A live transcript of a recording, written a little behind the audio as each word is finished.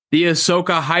The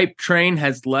Ahsoka hype train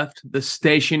has left the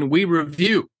station. We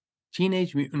review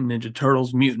Teenage Mutant Ninja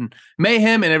Turtles, Mutant,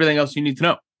 Mayhem, and everything else you need to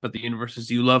know about the universes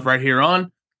you love right here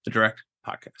on the Direct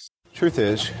Podcast. Truth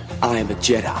is, I am a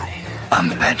Jedi. I'm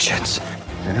the Vengeance.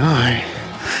 and I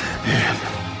am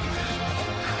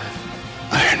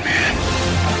Iron Man.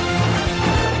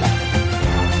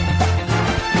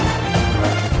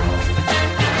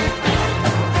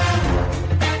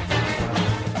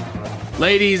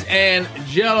 Ladies and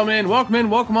gentlemen, welcome in,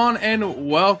 welcome on, and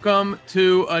welcome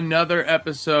to another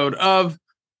episode of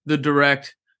the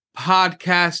Direct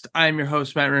Podcast. I'm your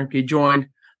host, Matt Rimke, joined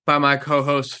by my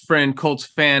co-host, friend, Colts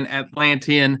fan,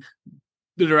 Atlantean,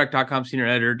 TheDirect.com senior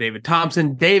editor, David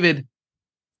Thompson. David,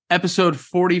 episode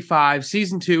 45,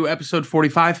 season 2, episode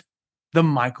 45, the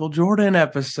Michael Jordan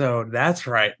episode. That's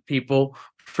right, people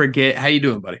forget. How you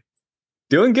doing, buddy?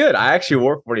 Doing good. I actually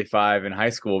wore 45 in high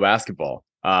school basketball.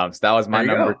 So that was my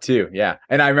number 2. Yeah.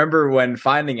 And I remember when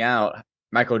finding out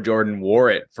Michael Jordan wore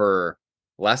it for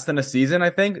less than a season, I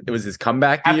think. It was his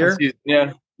comeback year.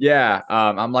 Yeah. Yeah.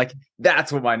 I'm like, that's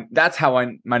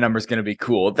how my number's going to be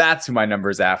cool. That's who my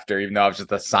number's after, even though I was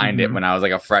just assigned it when I was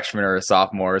like a freshman or a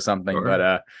sophomore or something. Sure.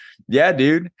 But yeah,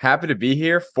 dude, happy to be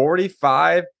here.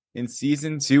 45 in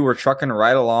season 2. We're trucking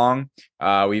right along.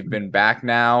 We've been back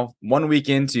now 1 week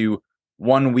into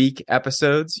 1 week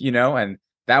episodes, and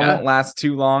that won't last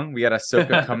too long. We got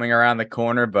Ahsoka coming around the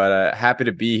corner, but happy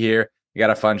to be here. We got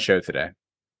a fun show today.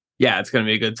 Yeah, it's going to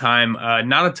be a good time.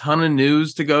 Not a ton of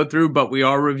news to go through, but we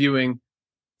are reviewing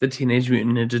the Teenage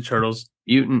Mutant Ninja Turtles,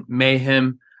 Mutant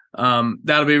Mayhem.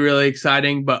 That'll be really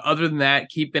exciting. But other than that,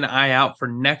 keep an eye out for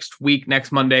next week.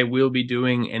 Next Monday, we'll be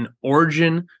doing an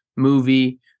Origin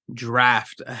movie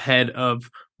draft ahead of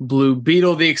Blue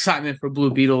Beetle. The excitement for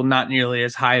Blue Beetle not nearly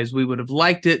as high as we would have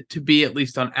liked it to be, at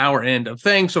least on our end of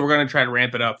things. So we're going to try to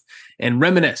ramp it up and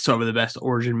reminisce over the best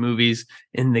Origin movies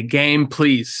in the game.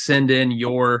 Please send in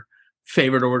your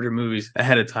favorite Origin movies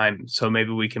ahead of time, so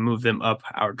maybe we can move them up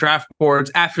our draft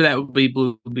boards. After that will be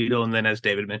Blue Beetle, and then, as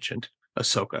David mentioned,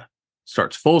 Ahsoka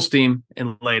starts full steam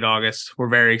in late August. We're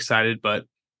very excited, but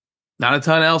not a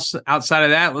ton else outside of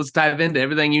that. Let's dive into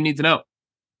everything you need to know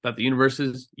about the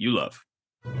universes you love.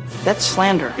 That's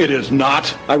slander. It is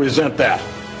not. I resent that.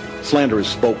 Slander is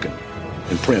spoken.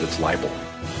 In print, it's libel.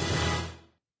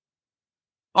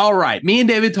 All right. Me and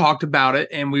David talked about it,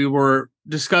 and we were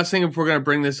discussing if we're going to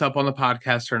bring this up on the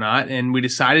podcast or not. And we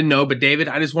decided no. But David,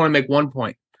 I just want to make one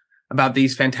point about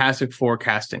these Fantastic Four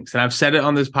castings. And I've said it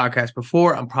on this podcast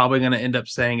before. I'm probably going to end up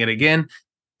saying it again.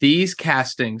 These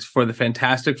castings for the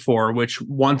Fantastic Four, which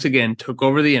once again took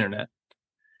over the internet,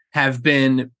 have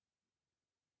been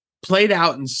played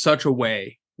out in such a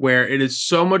way where it is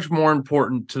so much more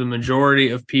important to the majority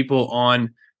of people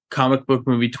on comic book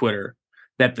movie Twitter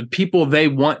that the people they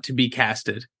want to be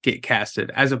casted get casted,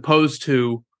 as opposed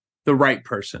to the right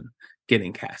person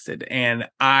getting casted. And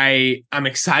I'm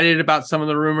excited about some of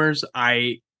the rumors.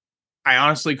 I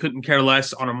honestly couldn't care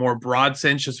less on a more broad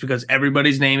sense, just because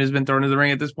everybody's name has been thrown in the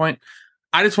ring at this point.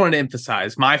 I just wanted to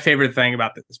emphasize my favorite thing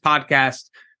about this podcast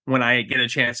when I get a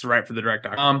chance to write for the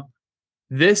Direct.com.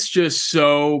 This just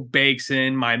so bakes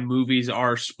in my movies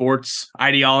are sports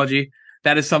ideology.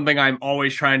 That is something I'm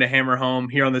always trying to hammer home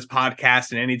here on this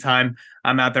podcast and anytime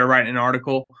I'm out there writing an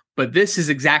article. But this is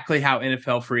exactly how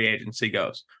NFL free agency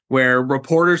goes, where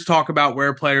reporters talk about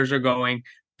where players are going.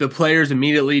 The players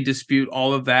immediately dispute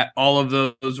all of that, all of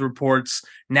those reports.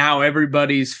 Now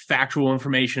everybody's factual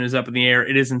information is up in the air.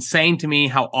 It is insane to me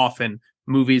how often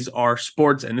movies are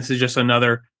sports. And this is just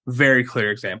another very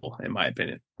clear example, in my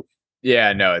opinion.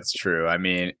 Yeah, no, it's true. I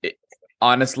mean,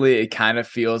 honestly, it kind of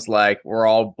feels like we're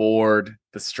all bored.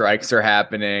 The strikes are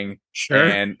happening. Sure.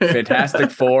 And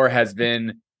Fantastic Four has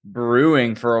been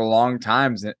brewing for a long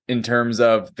time in terms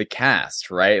of the cast,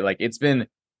 right? Like, it's been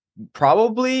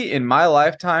probably in my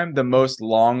lifetime the most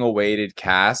long-awaited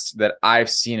cast that I've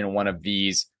seen in one of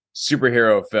these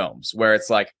superhero films, where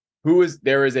it's like,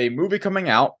 there is a movie coming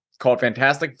out called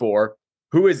Fantastic Four.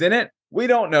 Who is in it? We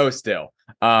don't know still.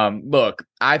 Look,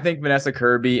 I think Vanessa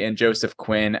Kirby and Joseph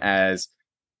Quinn as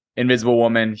Invisible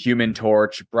Woman, Human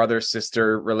Torch,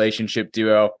 brother-sister relationship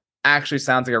duo actually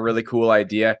sounds like a really cool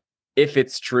idea. If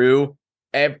it's true,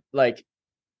 everything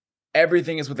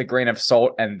is with a grain of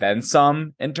salt and then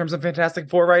some in terms of Fantastic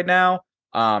Four right now.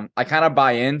 I kind of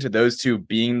buy into those two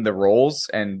being the roles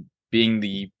and being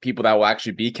the people that will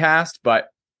actually be cast, but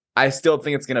I still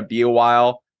think it's going to be a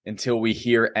while until we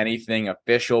hear anything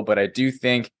official. But I do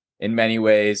think in many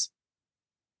ways,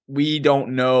 we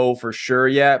don't know for sure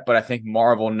yet, but I think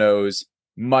Marvel knows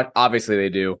much. Obviously, they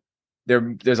do.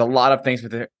 There's a lot of things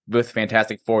with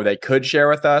Fantastic Four they could share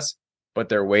with us, but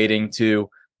they're waiting to.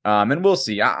 And we'll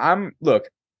see. I'm look,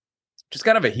 just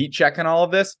kind of a heat check on all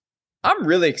of this. I'm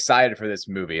really excited for this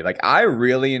movie. Like, I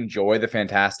really enjoy the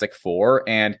Fantastic Four,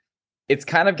 and it's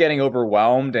kind of getting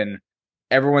overwhelmed, and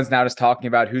everyone's now just talking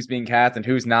about who's being cast and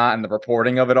who's not, and the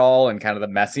reporting of it all, and kind of the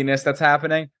messiness that's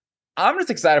happening. I'm just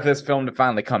excited for this film to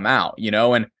finally come out,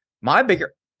 and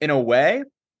in a way,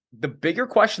 the bigger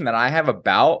question that I have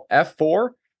about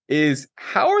F4 is,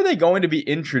 how are they going to be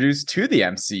introduced to the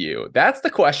MCU? That's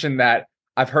the question that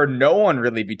I've heard no one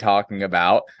really be talking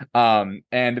about.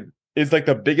 And it's like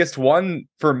the biggest one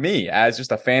for me as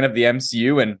just a fan of the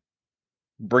MCU and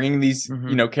bringing these,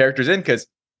 characters in, because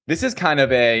this is kind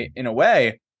of in a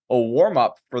way, a warm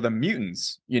up for the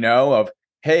mutants, of,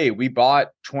 hey, we bought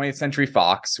 20th Century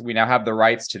Fox. We now have the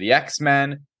rights to the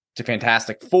X-Men, to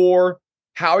Fantastic Four.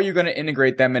 How are you going to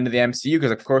integrate them into the MCU?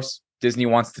 Because, of course, Disney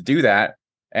wants to do that,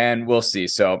 and we'll see.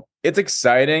 So it's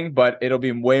exciting, but it'll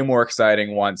be way more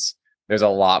exciting once there's a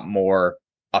lot more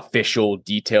official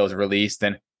details released.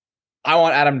 And I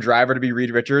want Adam Driver to be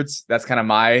Reed Richards. That's kind of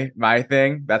my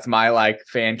thing. That's my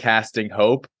fan casting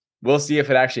hope. We'll see if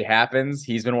it actually happens.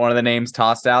 He's been one of the names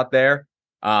tossed out there.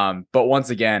 But once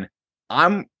again,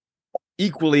 I'm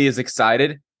equally as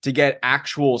excited to get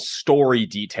actual story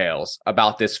details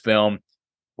about this film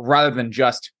rather than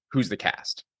just who's the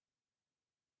cast.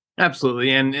 Absolutely.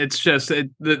 And it's just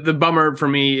the bummer for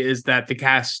me is that the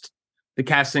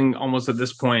casting almost at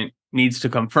this point needs to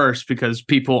come first, because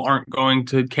people aren't going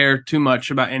to care too much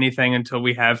about anything until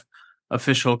we have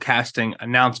official casting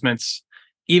announcements.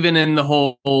 Even in the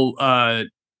whole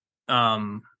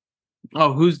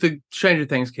who's the Stranger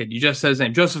Things kid? You just said his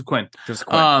name, Joseph Quinn. Joseph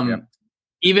Quinn. Yeah.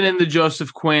 Even in the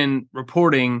Joseph Quinn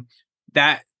reporting,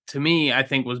 that to me, I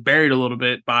think was buried a little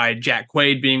bit by Jack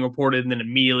Quaid being reported and then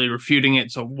immediately refuting it.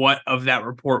 So what of that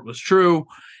report was true?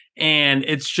 And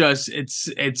it's just,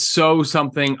 it's so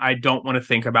something I don't want to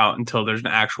think about until there's an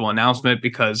actual announcement,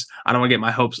 because I don't want to get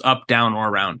my hopes up, down, or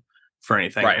around for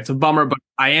anything. Right. It's a bummer, but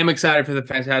I am excited for the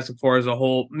Fantastic Four as a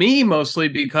whole. Me, mostly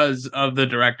because of the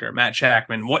director, Matt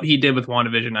Shakman. What he did with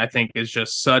WandaVision, I think, is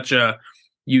just such a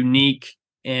unique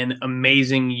and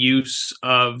amazing use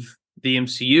of the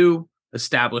MCU,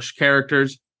 established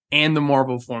characters, and the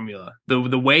Marvel formula.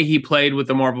 The way he played with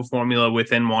the Marvel formula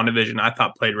within WandaVision, I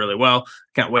thought played really well.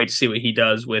 Can't wait to see what he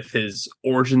does with his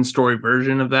origin story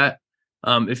version of that.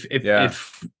 If it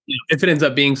ends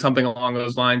up being something along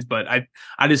those lines, but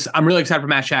I'm really excited for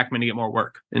Matt Shakman to get more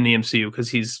work in the MCU, because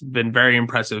he's been very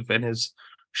impressive in his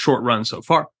short run so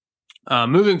far.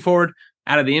 Moving forward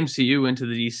out of the MCU into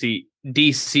the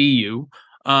DCU,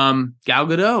 Gal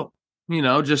Gadot,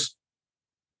 just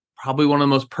probably one of the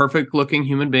most perfect looking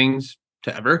human beings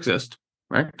to ever exist,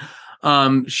 right?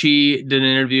 She did an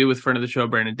interview with friend of the show,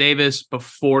 Brandon Davis,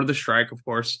 before the strike, of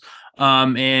course.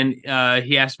 And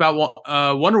he asked about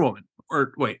Wonder Woman.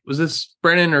 Or wait, was this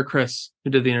Brandon or Chris who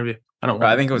did the interview? I don't know.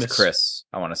 I think it was Chris,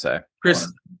 I want to say. Chris,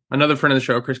 another friend of the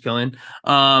show, Chris Killian.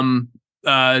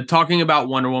 Talking about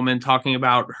Wonder Woman, talking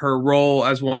about her role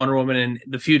as Wonder Woman and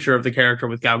the future of the character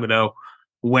with Gal Gadot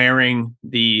wearing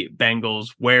the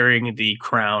bangles, wearing the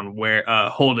crown,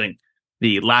 holding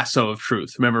the lasso of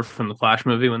truth. Remember from the Flash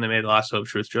movie when they made the lasso of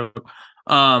truth joke?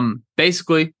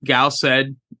 Basically, Gal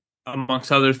said,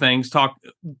 amongst other things,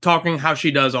 talking how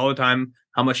she does all the time,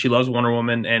 how much she loves Wonder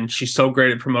Woman, and she's so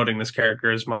great at promoting this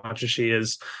character as much as she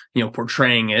is,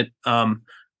 portraying it.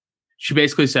 She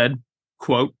basically said,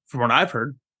 quote, from what I've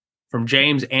heard from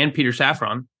James and Peter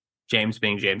Safran, James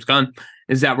being James Gunn,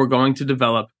 is that we're going to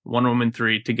develop Wonder Woman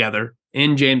 3 together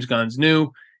in James Gunn's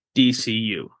new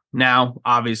DCU. Now,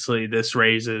 obviously, this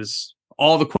raises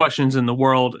all the questions in the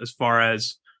world as far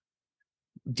as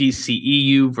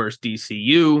DCEU versus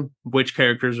DCU, which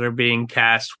characters are being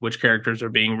cast, which characters are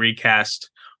being recast,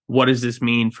 what does this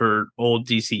mean for old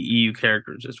DCEU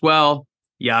characters as well,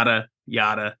 yada,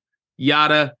 yada,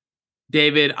 yada.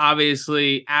 David,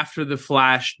 obviously, after the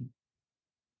Flash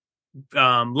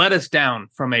let us down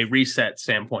from a reset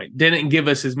standpoint, didn't give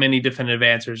us as many definitive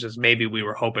answers as maybe we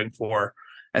were hoping for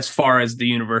as far as the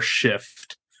universe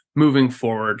shift moving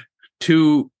forward.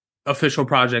 2 official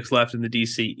projects left in the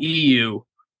DCEU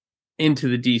into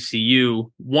the DCU.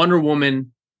 Wonder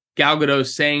Woman, Gal Gadot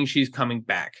saying she's coming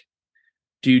back.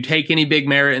 Do you take any big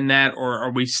merit in that, or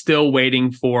are we still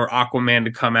waiting for Aquaman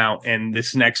to come out and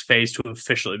this next phase to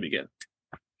officially begin?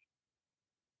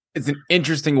 It's an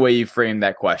interesting way you frame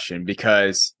that question,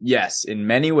 because yes, in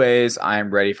many ways, I am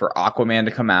ready for Aquaman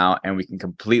to come out and we can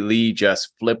completely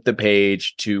just flip the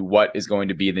page to what is going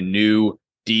to be the new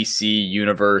DC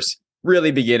universe,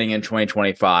 really beginning in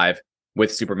 2025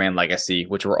 with Superman Legacy,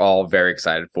 which we're all very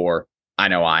excited for. I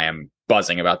know I am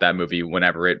buzzing about that movie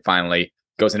whenever it finally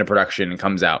goes into production and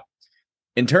comes out.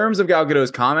 In terms of Gal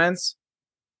Gadot's comments,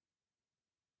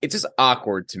 it's just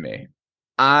awkward to me.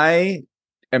 I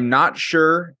am not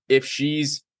sure if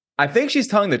I think she's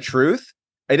telling the truth.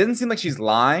 It doesn't seem like she's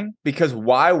lying, because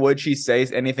why would she say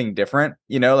anything different?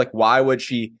 Like, why would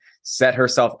she set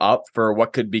herself up for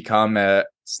what could become a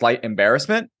slight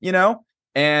embarrassment,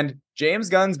 And James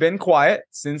Gunn's been quiet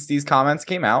since these comments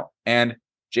came out, and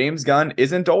James Gunn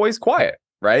isn't always quiet,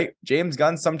 right? James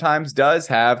Gunn sometimes does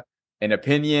have an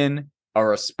opinion, a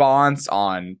response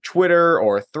on Twitter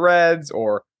or Threads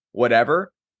or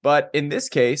whatever. But in this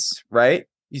case, right,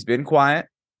 he's been quiet.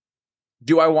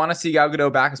 Do I want to see Gal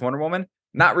Gadot back as Wonder Woman?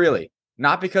 Not really.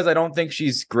 Not because I don't think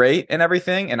she's great and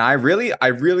everything. And I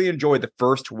really enjoyed the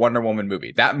first Wonder Woman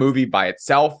movie. That movie by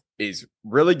itself is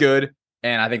really good.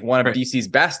 And I think one of DC's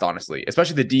best, honestly,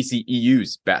 especially the DC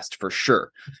EU's best for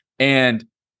sure. And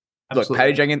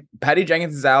Absolutely. Look, Patty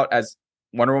Jenkins is out as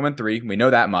Wonder Woman 3. We know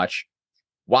that much.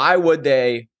 Why would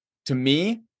they, to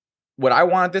me, what I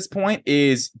want at this point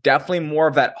is definitely more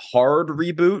of that hard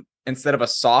reboot instead of a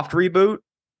soft reboot.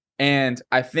 And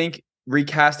I think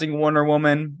recasting Wonder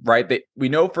Woman, right? We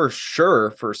know for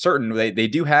certain, they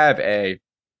do have a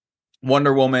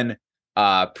Wonder Woman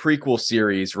prequel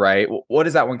series, right? What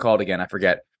is that one called again? I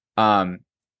forget. Themyscira.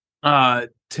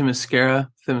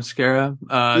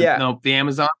 Yeah. No, the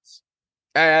Amazons.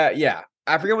 Yeah.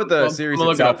 I forget what the series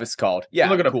itself is called. Yeah,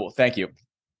 look it up. Cool. Thank you.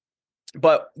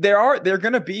 But they're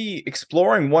going to be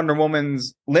exploring Wonder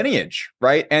Woman's lineage,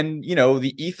 right? And,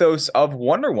 the ethos of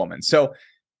Wonder Woman. So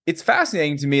it's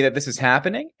fascinating to me that this is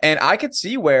happening. And I could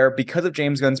see where, because of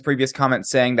James Gunn's previous comment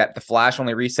saying that the Flash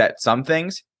only reset some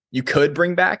things, you could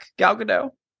bring back Gal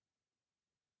Gadot.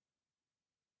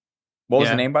 What was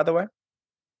the name, by the way?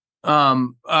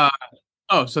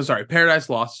 So sorry. Paradise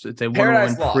Lost. It's a Wonder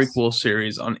Woman prequel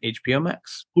series on HBO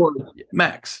Max. Or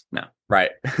Max now.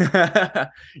 Right.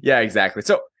 Yeah, exactly.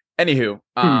 So, anywho,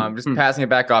 just passing it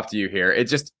back off to you here. It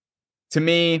just, to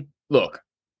me, look,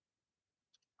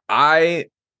 I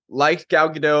liked Gal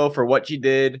Gadot for what she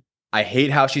did. I hate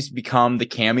how she's become the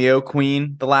cameo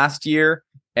queen the last year.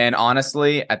 And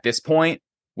honestly, at this point,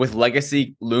 with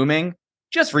Legacy looming,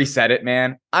 just reset it,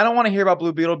 man. I don't want to hear about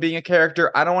Blue Beetle being a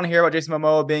character. I don't want to hear about Jason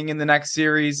Momoa being in the next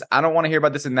series. I don't want to hear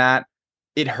about this and that.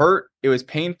 It hurt. It was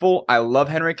painful. I love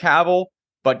Henry Cavill,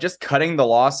 but just cutting the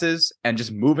losses and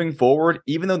just moving forward,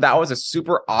 even though that was a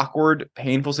super awkward,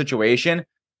 painful situation,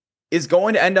 is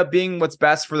going to end up being what's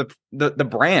best for the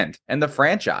brand and the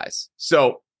franchise.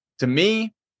 So to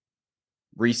me,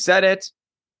 reset it.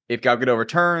 If Gal Gadot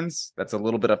returns, that's a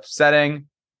little bit upsetting,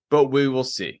 but we will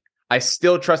see. I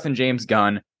still trust in James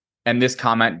Gunn, and this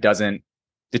comment doesn't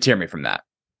deter me from that.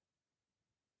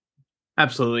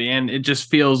 Absolutely. And it just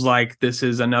feels like this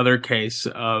is another case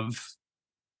of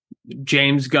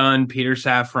James Gunn, Peter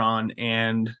Safran,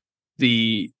 and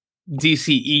the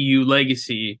DCEU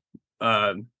legacy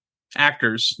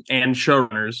actors and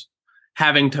showrunners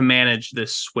having to manage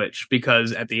this switch,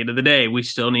 because at the end of the day, we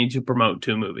still need to promote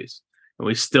 2 movies. And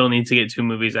we still need to get 2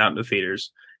 movies out in the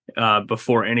theaters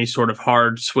before any sort of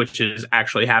hard switches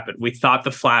actually happen. We thought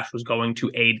The Flash was going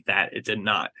to aid that. It did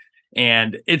not.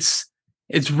 And it's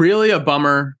really a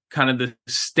bummer, kind of the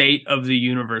state of the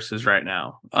universes right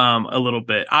now, a little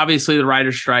bit. Obviously, the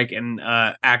writer's strike and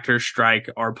actor's strike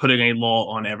are putting a lull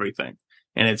on everything.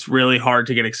 And it's really hard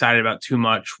to get excited about too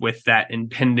much with that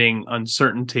impending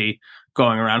uncertainty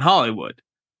going around Hollywood.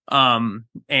 And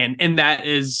that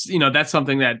is, that's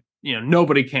something that,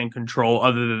 nobody can control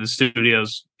other than the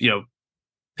studios,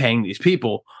 paying these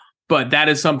people. But that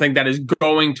is something that is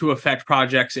going to affect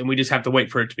projects, and we just have to wait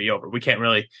for it to be over. We can't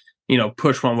really,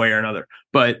 push one way or another.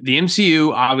 But the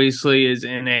MCU obviously is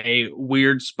in a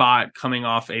weird spot coming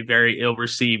off a very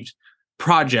ill-received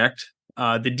project.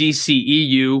 The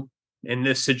DCEU in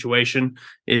this situation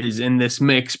is in this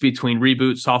mix between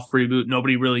reboot, soft reboot.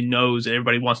 Nobody really knows.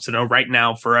 Everybody wants to know right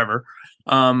now, forever.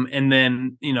 And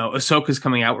then, Ahsoka's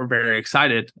coming out. We're very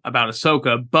excited about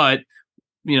Ahsoka, but,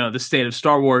 the state of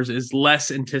Star Wars is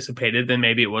less anticipated than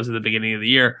maybe it was at the beginning of the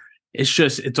year.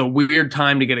 It's a weird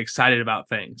time to get excited about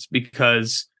things,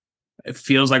 because it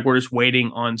feels like we're just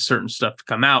waiting on certain stuff to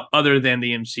come out other than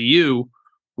the MCU,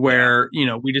 where,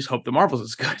 we just hope the Marvels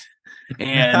is good.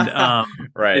 And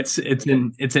right. It's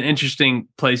an interesting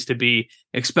place to be,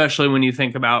 especially when you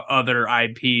think about other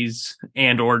IPs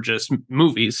and or just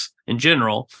movies in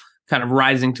general kind of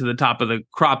rising to the top of the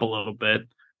crop a little bit.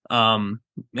 And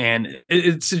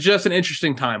it's just an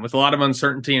interesting time with a lot of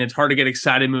uncertainty, and it's hard to get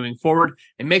excited moving forward.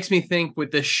 It makes me think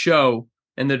with this show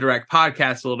and the direct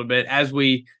podcast a little bit as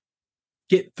we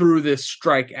get through this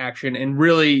strike action and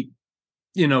really,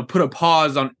 put a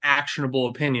pause on actionable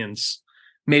opinions.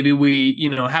 maybe we,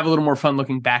 have a little more fun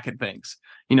looking back at things,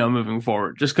 moving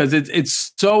forward, just because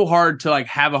it's so hard to like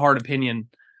have a hard opinion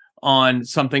on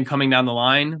something coming down the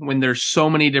line when there's so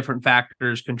many different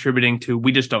factors contributing to,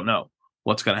 we just don't know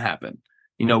what's going to happen.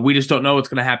 We just don't know what's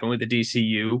going to happen with the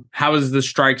DCU. How is the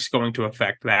strikes going to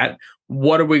affect that?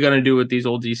 What are we going to do with these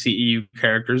old DCEU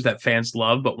characters that fans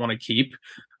love but want to keep?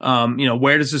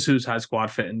 Where does the Suicide Squad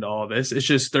fit into all of this? It's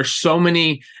just, there's so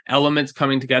many elements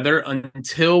coming together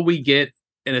until we get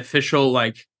an official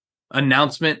like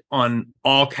announcement on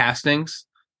all castings,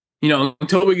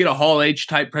 until we get a Hall H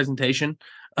type presentation,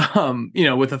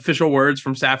 with official words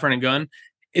from Safran and Gunn.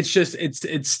 It's just,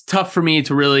 it's tough for me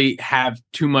to really have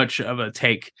too much of a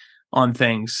take on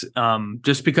things.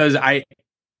 Just because I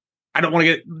don't want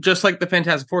to get, just like the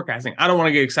Fantastic Forecasting, I don't want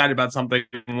to get excited about something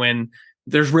when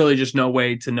there's really just no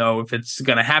way to know if it's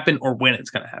going to happen or when it's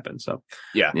going to happen. So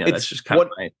that's just kind of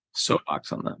my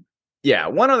soapbox on that. Yeah.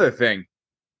 One other thing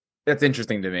that's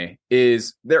interesting to me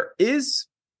is there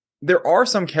are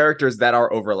some characters that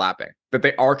are overlapping, that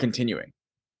they are continuing.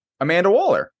 Amanda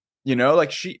Waller,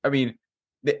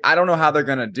 I don't know how they're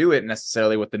going to do it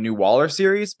necessarily with the new Waller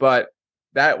series, but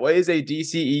that is a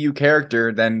DCEU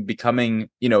character then becoming,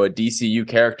 a DCU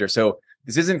character. So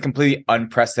this isn't completely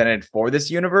unprecedented for this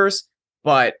universe,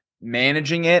 but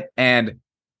managing it and,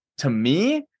 to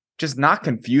me, just not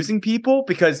confusing people,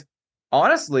 because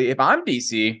honestly, if I'm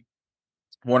DC,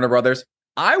 Warner Brothers,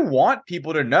 I want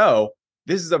people to know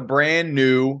this is a brand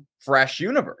new, fresh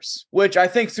universe, which I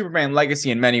think Superman Legacy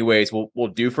in many ways will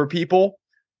do for people.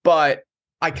 But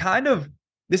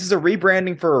this is a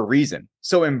rebranding for a reason.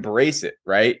 So embrace it,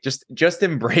 right? Just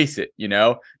embrace it,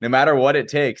 no matter what it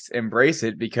takes, embrace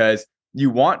it, because you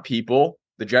want people,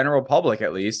 the general public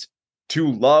at least,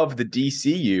 to love the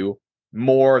DCU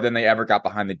more than they ever got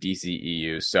behind the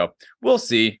DCEU. So we'll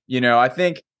see. I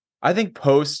think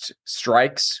post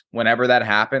strikes, whenever that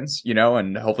happens,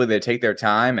 and hopefully they take their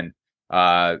time and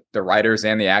the writers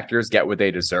and the actors get what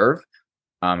they deserve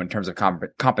in terms of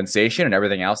compensation and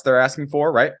everything else they're asking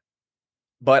for, right?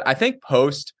 But I think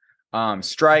post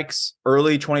strikes,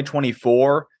 early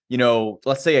 2024,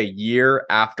 let's say a year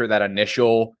after that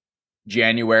initial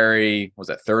January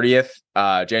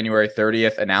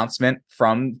 30th announcement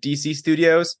from DC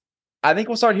Studios, I think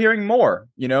we'll start hearing more.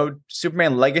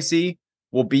 Superman Legacy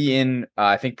will be in,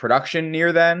 I think, production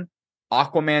near then.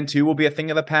 Aquaman 2 will be a thing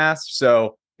of the past.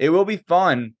 So it will be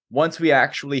fun once we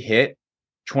actually hit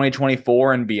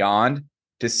 2024 and beyond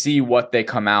to see what they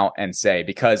come out and say.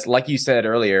 Because like you said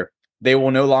earlier, they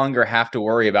will no longer have to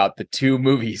worry about the 2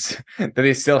 movies that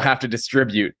they still have to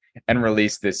distribute and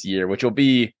release this year, which will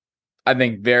be, I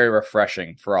think, very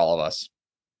refreshing for all of us.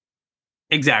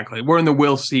 Exactly. We're in the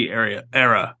we'll see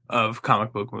era of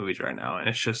comic book movies right now. And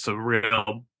it's just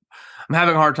I'm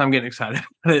having a hard time getting excited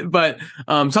about it, but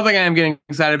something I am getting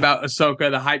excited about, Ahsoka.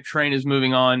 The hype train is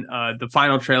moving on. The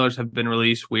final trailers have been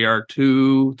released. We are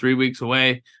 2-3 weeks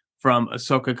away from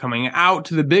Ahsoka coming out.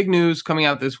 To the big news coming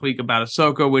out this week about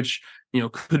Ahsoka, which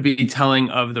could be telling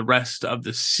of the rest of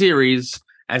the series.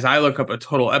 As I look up a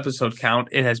total episode count,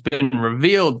 it has been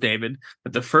revealed, David,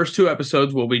 that the first 2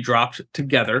 episodes will be dropped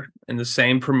together in the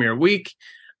same premiere week,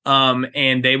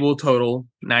 and they will total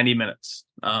 90 minutes.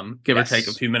 Give or take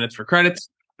a few minutes for credits.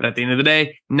 But at the end of the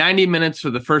day, 90 minutes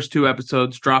for the first 2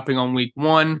 episodes dropping on week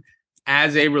 1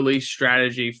 as a release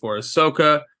strategy for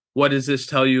Ahsoka. What does this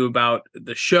tell you about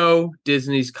the show,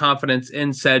 Disney's confidence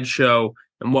in said show,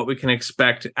 and what we can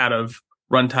expect out of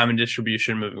runtime and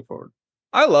distribution moving forward?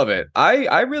 I love it.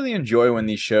 I really enjoy when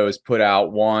these shows put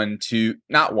out 2,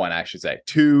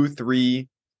 3,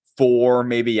 4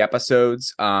 maybe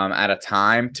episodes at a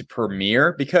time to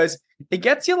premiere, because it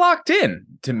gets you locked in.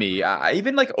 To me,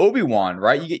 even like Obi-Wan,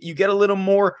 right? You get a little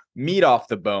more meat off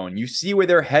the bone. You see where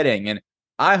they're heading, and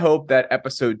I hope that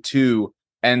episode 2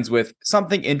 ends with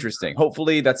something interesting.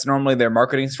 Hopefully, that's normally their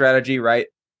marketing strategy, right?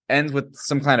 Ends with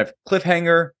some kind of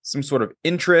cliffhanger, some sort of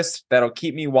interest that'll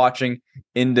keep me watching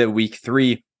into week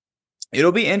 3.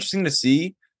 It'll be interesting to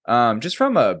see, just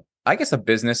from a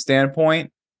business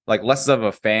standpoint, like less of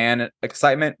a fan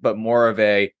excitement, but more of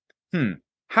a,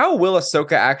 how will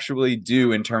Ahsoka actually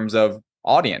do in terms of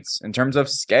audience, in terms of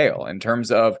scale, in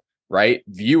terms of, right,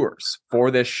 viewers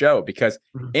for this show? Because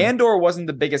Andor wasn't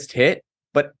the biggest hit,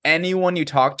 but anyone you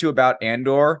talk to about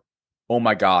Andor, oh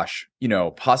my gosh,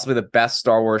 possibly the best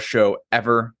Star Wars show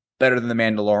ever, better than The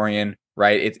Mandalorian,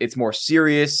 right? It's more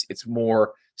serious, it's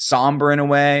more somber in a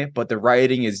way, but the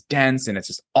writing is dense and it's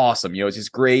just awesome. It's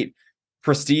just great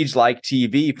prestige-like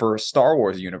TV for Star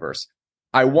Wars universe.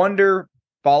 I wonder,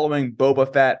 following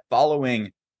Boba Fett,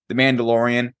 following The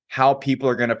Mandalorian, how people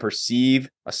are going to perceive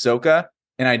Ahsoka.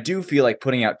 And I do feel like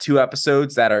putting out 2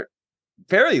 episodes that are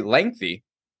fairly lengthy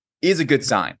is a good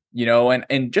sign,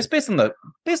 and just based on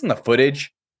the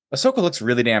footage, Ahsoka looks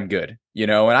really damn good,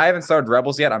 and I haven't started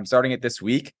Rebels yet. I'm starting it this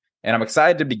week, and I'm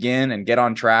excited to begin and get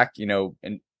on track,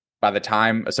 and by the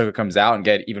time Ahsoka comes out and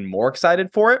get even more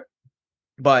excited for it.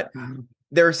 But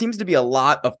there seems to be a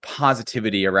lot of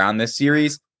positivity around this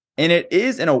series, and it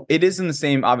is in the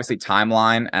same, obviously,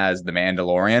 timeline as The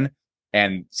Mandalorian,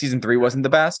 and season 3 wasn't the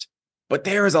best, but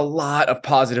there is a lot of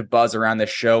positive buzz around this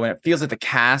show, and it feels like the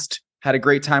cast had a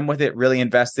great time with it, really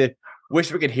invested.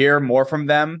 Wish we could hear more from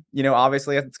them,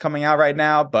 obviously, as it's coming out right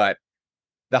now, but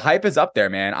the hype is up there,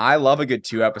 man. I love a good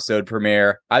 2-episode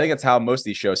premiere. I think that's how most of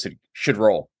these shows should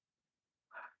roll.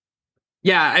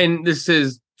 Yeah, and this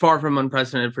is far from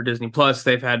unprecedented for Disney Plus.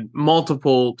 They've had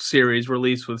multiple series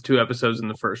released with 2 episodes in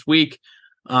the first week.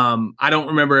 I don't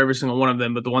remember every single one of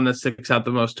them, but the one that sticks out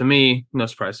the most to me, no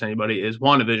surprise to anybody, is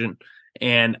WandaVision.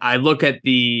 And I look at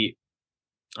the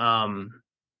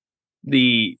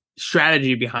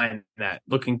strategy behind that,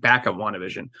 looking back at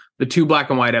WandaVision, the 2 black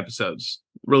and white episodes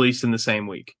released in the same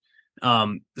week.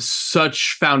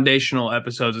 Such foundational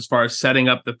episodes as far as setting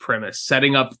up the premise,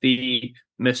 setting up the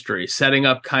mystery, setting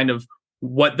up kind of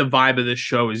what the vibe of this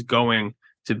show is going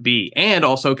to be, and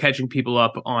also catching people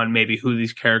up on maybe who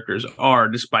these characters are,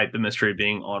 despite the mystery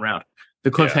being all around.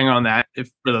 The cliffhanger on that, if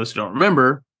for those who don't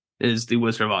remember, is the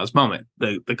Wizard of Oz moment.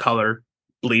 The color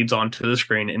bleeds onto the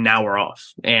screen, and now we're off.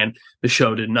 And the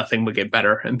show did nothing but get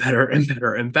better and better and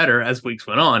better and better as weeks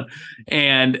went on.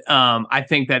 And I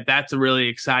think that that's a really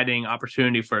exciting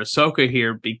opportunity for Ahsoka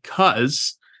here,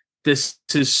 because this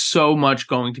is so much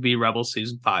going to be Rebels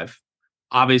season 5.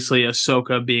 Obviously,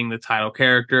 Ahsoka being the title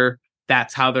character,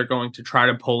 that's how they're going to try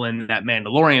to pull in that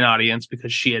Mandalorian audience,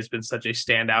 because she has been such a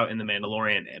standout in The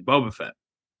Mandalorian and Boba Fett.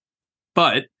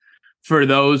 But for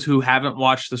those who haven't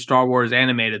watched the Star Wars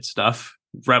animated stuff,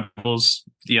 Rebels,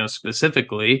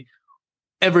 specifically,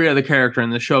 every other character in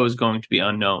the show is going to be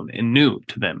unknown and new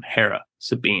to them. Hera,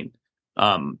 Sabine,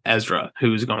 Ezra,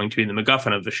 who is going to be the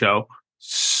MacGuffin of the show.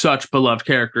 Such beloved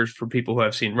characters for people who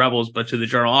have seen Rebels, but to the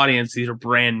general audience, these are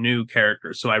brand new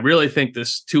characters. So I really think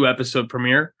this 2-episode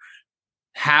premiere,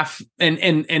 and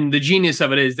the genius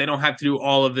of it is they don't have to do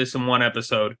all of this in one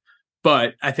episode.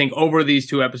 But I think over these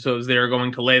 2 episodes, they are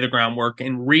going to lay the groundwork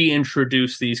and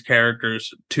reintroduce these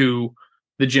characters to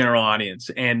the general audience,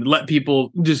 and let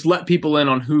people in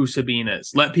on who Sabine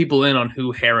is, let people in on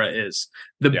who Hera is,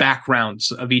 the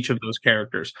backgrounds of each of those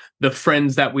characters, the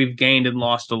friends that we've gained and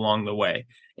lost along the way,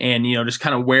 and just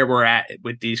kind of where we're at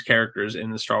with these characters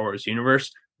in the Star Wars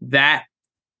universe. That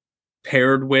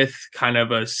paired with kind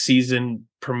of a season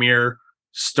premiere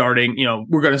starting,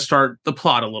 we're going to start the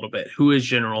plot a little bit. Who is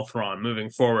General Thrawn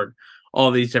moving forward? All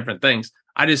these different things.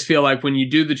 I just feel like when you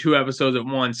do the 2 episodes at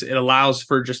once, it allows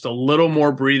for just a little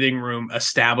more breathing room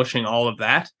establishing all of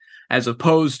that, as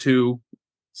opposed to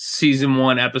season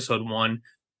 1, episode 1.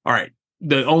 All right,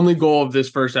 the only goal of this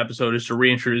first episode is to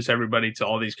reintroduce everybody to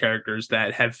all these characters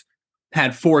that have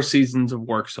had 4 seasons of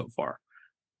work so far.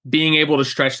 Being able to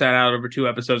stretch that out over 2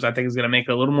 episodes, I think, is going to make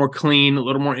it a little more clean, a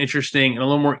little more interesting, and a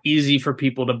little more easy for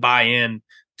people to buy in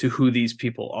to who these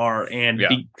people are. And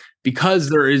because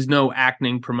there is no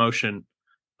acting promotion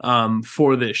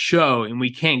for this show, and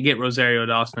we can't get Rosario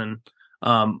Dawson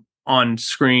on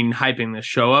screen hyping this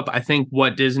show up, I think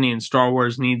what Disney and Star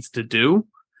Wars needs to do,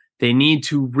 they need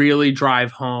to really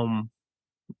drive home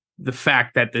the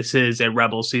fact that this is a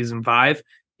Rebel season 5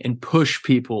 and push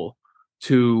people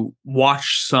to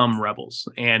watch some Rebels.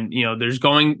 And there's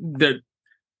the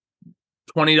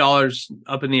 $20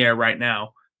 up in the air right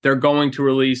now. They're going to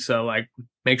release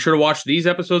make sure to watch these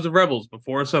episodes of Rebels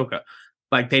before Ahsoka.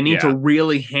 They need to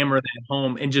really hammer that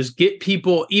home and just get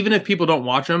people, even if people don't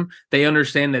watch them, they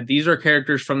understand that these are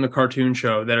characters from the cartoon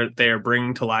show that they are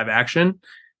bringing to live action.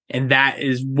 And that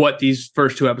is what these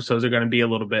first 2 episodes are going to be a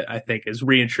little bit, I think, is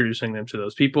reintroducing them to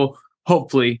those people,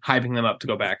 hopefully hyping them up to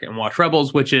go back and watch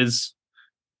Rebels, which is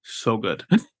so good.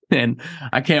 And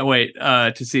I can't wait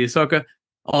to see Ahsoka.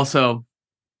 Also,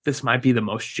 this might be the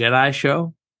most Jedi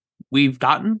show we've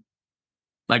gotten.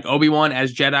 Like Obi-Wan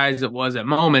as Jedi as it was at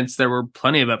moments, there were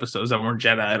plenty of episodes that weren't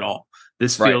Jedi at all.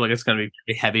 This feels like it's going to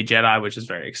be a heavy Jedi, which is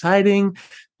very exciting.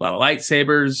 A lot of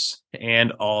lightsabers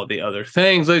and all the other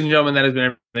things. Ladies and gentlemen, that has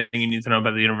been everything you need to know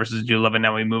about the universes you love. And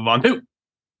now we move on to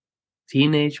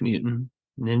Teenage Mutant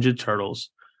Ninja Turtles,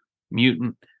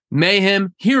 Mutant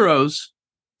Mayhem, Heroes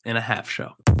in a Half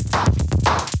Show.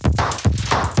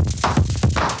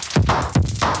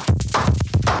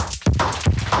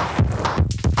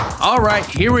 All right,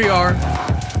 here we are.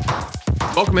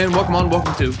 Welcome in, welcome on,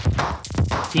 welcome to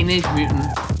Teenage Mutant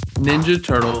Ninja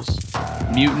Turtles,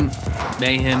 Mutant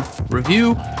Mayhem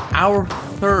review, our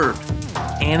third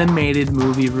animated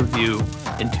movie review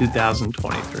in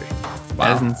 2023. Wow.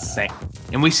 That is insane.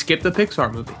 And we skipped the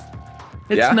Pixar movie.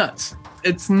 It's nuts.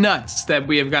 It's nuts that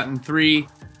we have gotten 3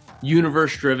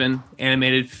 universe-driven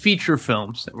animated feature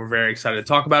films that we're very excited to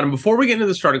talk about. And before we get into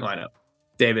the starting lineup,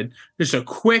 David, just a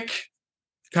quick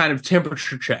kind of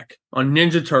temperature check on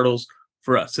Ninja Turtles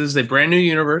for us. This is a brand new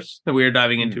universe that we are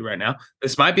diving into right now.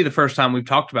 This might be the first time we've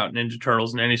talked about Ninja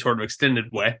Turtles in any sort of extended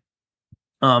way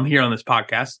here on this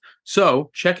podcast.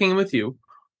 So checking in with you,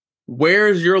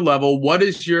 where's your level? What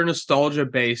is your nostalgia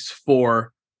base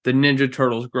for the Ninja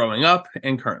Turtles growing up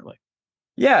and currently?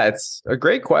 Yeah, it's a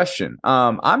great question.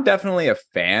 I'm definitely a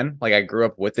fan. Like, I grew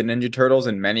up with the Ninja Turtles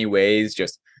in many ways,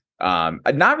 just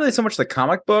not really so much the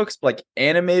comic books, but like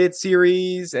animated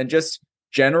series and just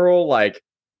general like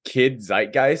kid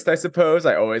zeitgeist, I suppose.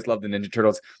 I always loved the Ninja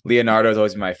Turtles. Leonardo's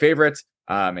always been my favorite.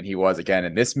 And he was again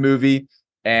in this movie.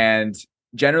 And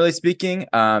generally speaking,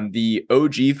 the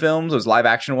OG films, those live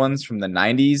action ones from the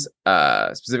 90s,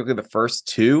 specifically the first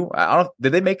 2. I don't know,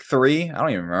 did they make 3? I don't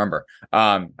even remember.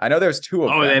 I know there's 2 of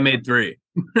them. Oh, they made 3.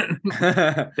 They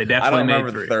definitely I don't remember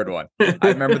made 3. The third one. I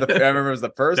remember it was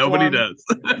the first Nobody one. does.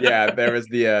 Yeah, there was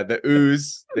the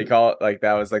ooze. They call it, like,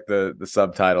 that was like the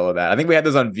subtitle of that. I think we had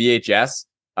those on VHS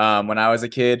when I was a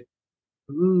kid.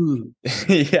 Ooh.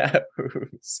 Yeah,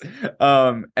 ooze.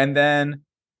 And then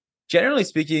generally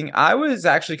speaking, I was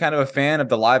actually kind of a fan of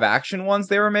the live action ones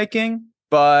they were making,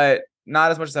 but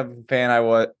not as much of a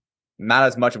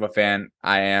fan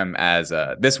I am as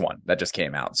this one that just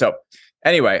came out. So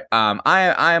anyway,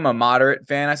 I am a moderate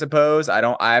fan, I suppose. I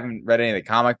haven't read any of the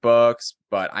comic books,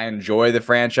 but I enjoy the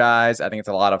franchise. I think it's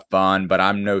a lot of fun, but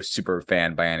I'm no super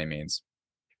fan by any means.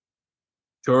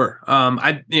 Sure.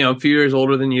 A few years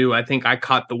older than you. I think I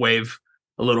caught the wave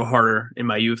a little harder in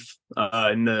my youth,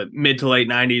 in the mid to late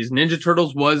 90s. Ninja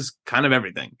Turtles was kind of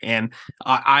everything. And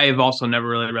I have also never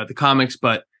really read the comics,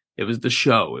 but it was the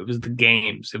show. It was the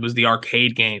games. It was the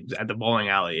arcade games at the bowling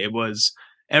alley. It was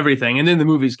everything. And then the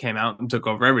movies came out and took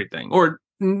over everything. Or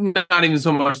not even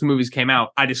so much the movies came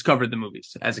out. I discovered the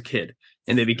movies as a kid,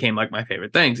 and they became like my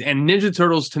favorite things. And Ninja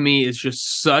Turtles to me is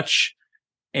just such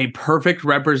a perfect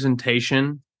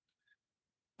representation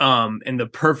and the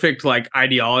perfect like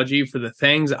ideology for the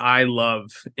things I love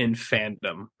in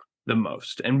fandom the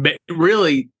most. And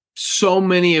really so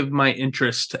many of my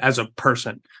interests as a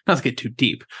person, not to get too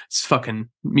deep, it's fucking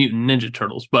Mutant Ninja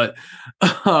Turtles, but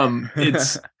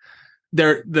it's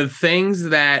they're the things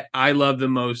that I love the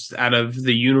most out of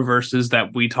the universes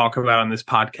that we talk about on this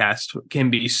podcast can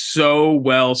be so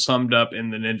well summed up in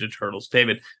the Ninja Turtles.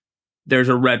 David, there's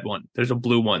a red one, there's a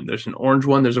blue one, there's an orange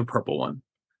one, there's a purple one.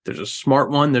 There's a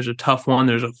smart one, there's a tough one,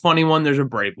 there's a funny one, there's a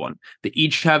brave one. They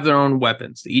each have their own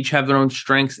weapons. They each have their own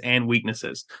strengths and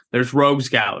weaknesses. There's rogues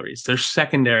galleries. There's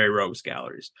secondary rogues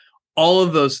galleries. All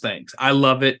of those things. I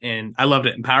love it. And I loved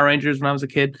it in Power Rangers when I was a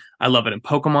kid. I love it in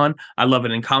Pokemon. I love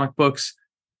it in comic books.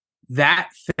 That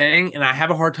thing, and I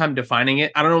have a hard time defining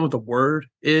it. I don't know what the word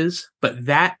is, but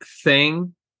that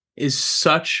thing is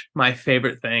such my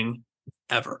favorite thing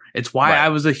ever. It's why I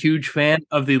was a huge fan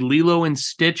of the Lilo and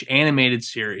Stitch animated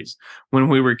series when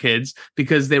we were kids,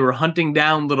 because they were hunting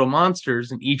down little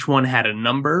monsters and each one had a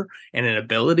number and an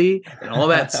ability and all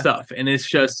that stuff. And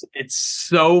it's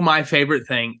so my favorite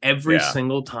thing every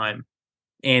single time.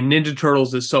 And Ninja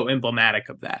Turtles is so emblematic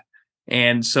of that.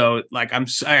 And so like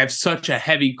I have such a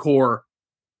heavy core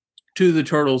to the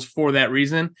Turtles for that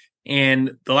reason.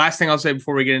 And the last thing I'll say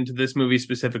before we get into this movie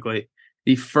specifically,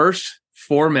 the first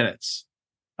 4 minutes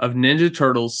of Ninja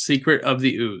Turtles Secret of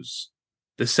the Ooze,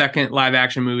 the second live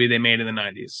action movie they made in the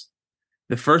 90s.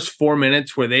 The first 4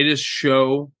 minutes where they just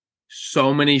show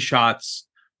so many shots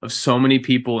of so many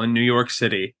people in New York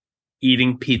City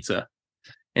eating pizza.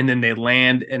 And then they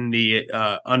land in the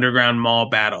underground mall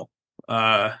battle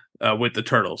with the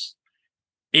Turtles.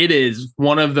 It is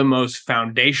one of the most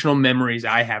foundational memories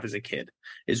I have as a kid,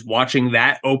 is watching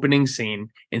that opening scene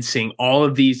and seeing all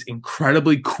of these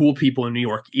incredibly cool people in New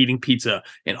York eating pizza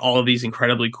in all of these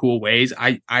incredibly cool ways.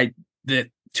 That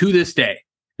to this day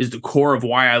is the core of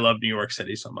why I love New York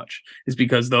City so much, is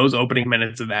because those opening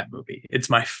minutes of that movie. It's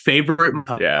my favorite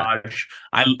montage.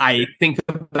 I think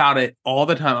about it all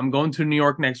the time. I'm going to New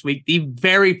York next week. The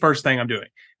very first thing I'm doing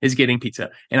is getting pizza.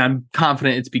 And I'm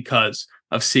confident it's because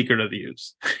of Secret of the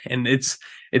Ooze. And it's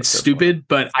stupid,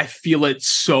 but I feel it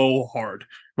so hard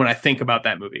when I think about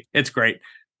that movie. It's great.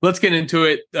 Let's get into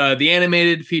it. The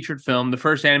animated featured film, the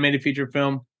first animated featured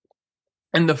film,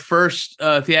 and the first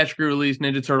theatrically released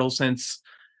Ninja Turtles since.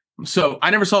 So I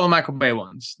never saw the Michael Bay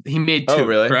ones. He made 2,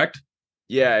 really? Correct?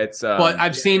 Yeah, it's But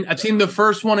I've seen the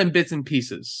first one in bits and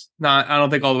pieces. Not I don't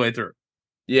think all the way through.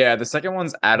 yeah, the second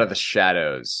one's Out of the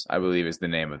Shadows, I believe is the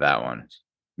name of that one.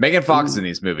 Megan Fox is in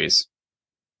these movies.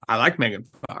 I like Megan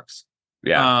Fox.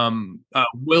 Yeah.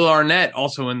 Will Arnett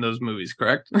also in those movies,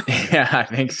 correct? Yeah, I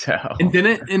think so.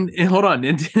 And hold on,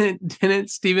 and didn't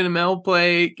Stephen Amell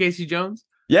play Casey Jones?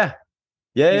 Yeah.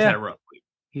 He's Yeah. had a rough week.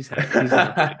 He's had a pretty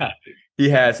good week. He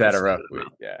has had a rough week.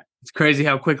 Yeah. It's crazy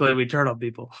how quickly we turn on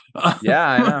people.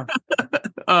 Yeah,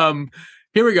 I know.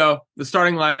 Here we go. The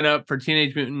starting lineup for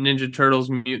Teenage Mutant Ninja Turtles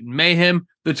Mutant Mayhem.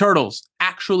 The Turtles,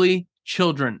 actually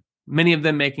children, many of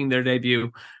them making their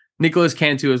debut. Nicholas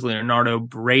Cantu as Leonardo,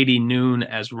 Brady Noon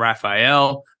as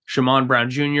Raphael, Shimon Brown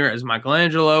Jr. as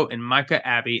Michelangelo, and Micah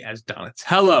Abbey as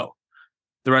Donatello.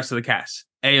 The rest of the cast: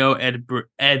 Ayo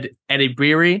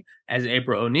Edebiri as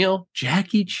April O'Neil,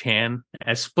 Jackie Chan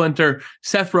as Splinter,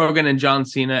 Seth Rogen and John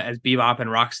Cena as Bebop and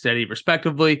Rocksteady,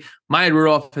 respectively, Maya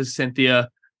Rudolph as Cynthia,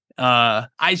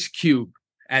 Ice Cube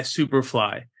as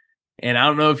Superfly. And I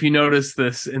don't know if you noticed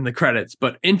this in the credits,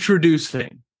 but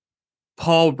introducing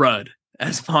Paul Rudd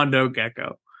as Mondo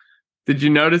Gecko. Did you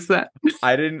notice that?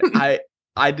 I didn't. I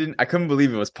couldn't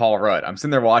believe it was Paul Rudd. I'm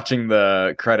sitting there watching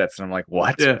the credits and I'm like,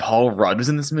 what? Yeah. Paul Rudd was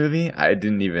in this movie? I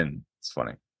didn't even. It's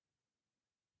funny.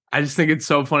 I just think it's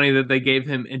so funny that they gave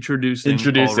him introducing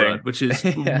Paul Rudd, which is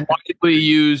widely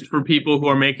used for people who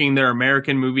are making their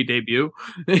American movie debut.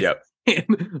 Yep.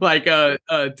 Like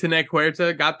Tenek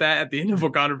Huerta got that at the end of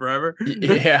Wakanda Forever.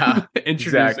 Yeah.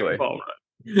 Introducing Paul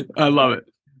Rudd. I love it.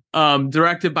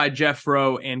 Directed by Jeff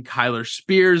Rowe and Kyler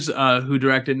Spears, who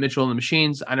directed Mitchell and the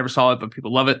Machines. I never saw it, but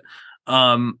people love it.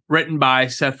 Written by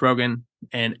Seth Rogen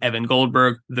and Evan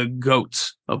Goldberg, the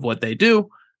goats of what they do.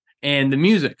 And the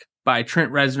music by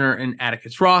Trent Reznor and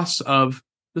Atticus Ross of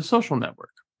The Social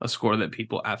Network, a score that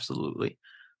people absolutely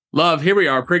love. Here we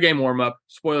are, pregame warm-up,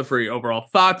 spoiler-free overall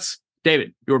thoughts.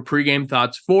 David, your pregame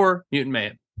thoughts for Mutant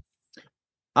Mayhem.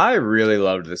 I really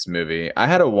loved this movie. I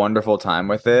had a wonderful time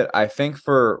with it. I think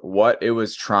for what it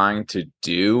was trying to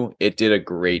do, it did a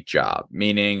great job.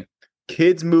 Meaning,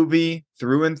 kids movie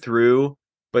through and through,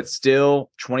 but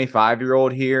still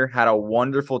 25-year-old here had a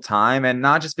wonderful time. And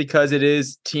not just because it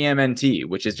is TMNT,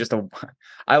 which is just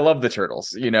I love the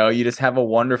Turtles. You know, you just have a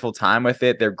wonderful time with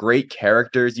it. They're great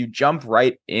characters. You jump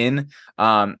right in.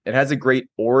 It has a great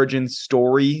origin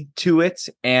story to it.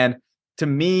 And to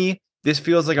me, this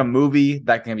feels like a movie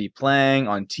that can be playing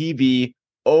on TV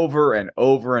over and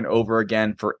over and over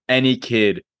again for any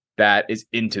kid that is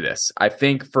into this. I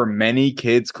think for many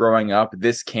kids growing up,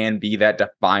 this can be that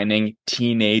defining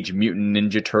Teenage Mutant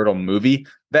Ninja Turtle movie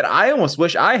that I almost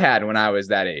wish I had when I was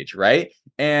that age, right?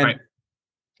 And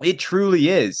it truly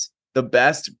is the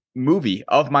best movie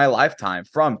of my lifetime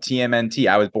from TMNT.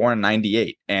 I was born in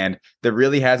 98, and there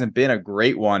really hasn't been a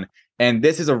great one. And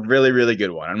this is a really, really good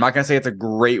one. I'm not going to say it's a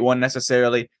great one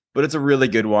necessarily, but it's a really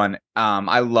good one.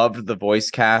 I loved the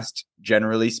voice cast,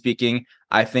 generally speaking.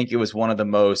 I think it was one of the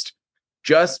most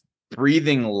just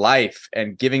breathing life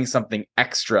and giving something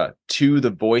extra to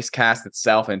the voice cast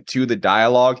itself and to the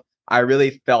dialogue. I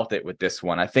really felt it with this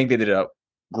one. I think they did a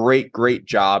great, great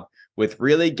job with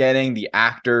really getting the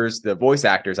actors, the voice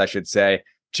actors, I should say,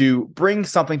 to bring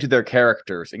something to their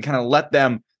characters and kind of let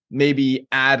them maybe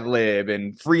ad lib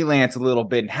and freelance a little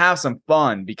bit and have some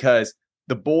fun, because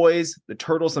the boys, the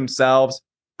Turtles themselves,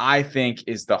 I think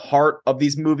is the heart of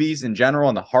these movies in general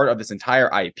and the heart of this entire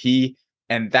IP.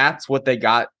 And that's what they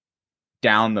got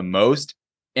down the most.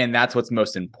 And that's what's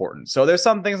most important. So there's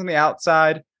some things on the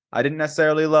outside I didn't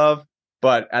necessarily love,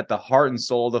 but at the heart and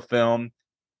soul of the film,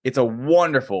 it's a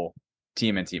wonderful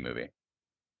TMNT movie.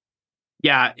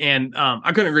 Yeah. And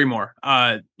I couldn't agree more.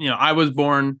 I was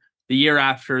born the year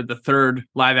after the third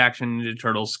live action Ninja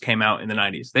Turtles came out in the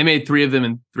 90s. They made 3 of them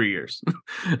in 3 years.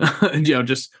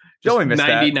 Just don't miss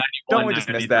 90, that. 91, don't we just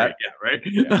miss that? Yeah, right.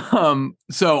 Yeah.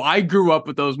 So I grew up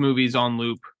with those movies on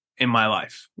loop in my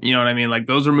life. You know what I mean? Like,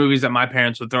 those are movies that my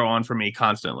parents would throw on for me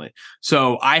constantly.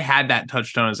 So I had that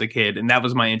touchstone as a kid, and that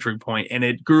was my entry point. And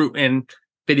it grew in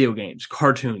video games,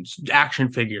 cartoons, action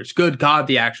figures. Good God,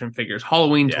 the action figures,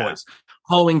 Halloween toys,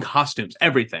 Halloween costumes,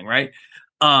 everything, right?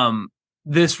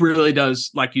 This really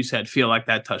does, like you said, feel like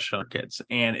that touchstone kids.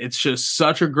 And it's just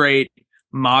such a great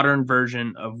modern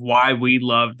version of why we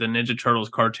loved the Ninja Turtles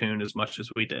cartoon as much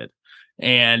as we did.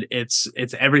 And it's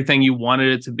everything you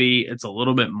wanted it to be. It's a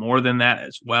little bit more than that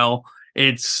as well.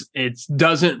 It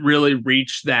doesn't really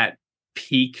reach that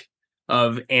peak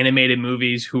of animated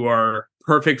movies who are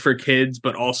perfect for kids,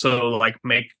 but also like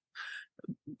make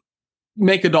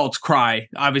adults cry.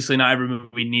 Obviously, not every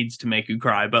movie needs to make you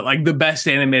cry, but like the best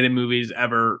animated movies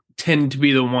ever tend to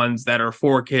be the ones that are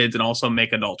for kids and also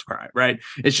make adults cry, right?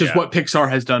 It's just what Pixar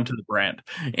has done to the brand.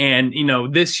 And,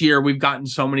 this year we've gotten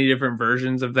so many different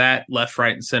versions of that, left,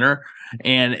 right, and center.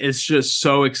 And it's just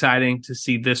so exciting to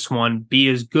see this one be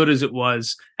as good as it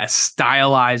was, as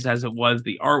stylized as it was.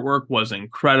 The artwork was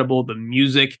incredible. The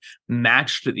music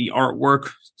matched the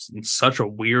artwork in such a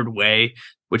weird way,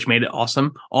 which made it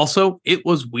awesome. Also, it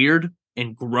was weird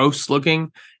and gross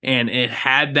looking, and it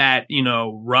had that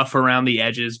rough around the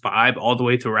edges vibe all the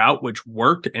way throughout, which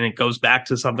worked. And it goes back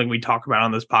to something we talk about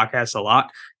on this podcast a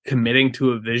lot. Committing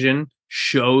to a vision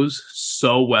shows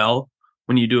so well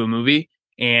when you do a movie,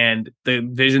 and the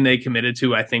vision they committed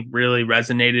to, I think, really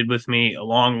resonated with me,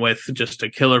 along with just a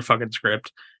killer fucking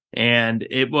script. And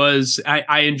it was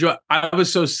I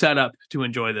was so set up to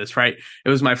enjoy this, right? It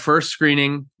was my first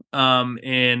screening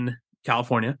in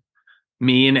California.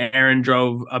 Me and Aaron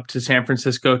drove up to San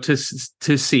Francisco to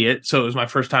see it. So it was my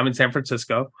first time in San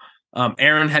Francisco.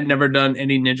 Aaron had never done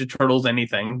any Ninja Turtles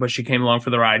anything, but she came along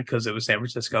for the ride because it was San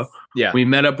Francisco. Yeah. We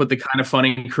met up with the Kind of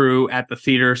Funny crew at the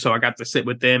theater, so I got to sit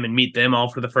with them and meet them all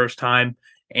for the first time,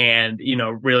 and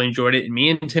really enjoyed it. And me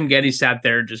and Tim Getty sat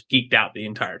there just geeked out the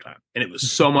entire time, and it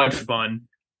was so much fun.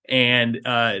 And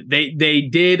they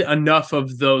did enough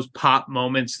of those pop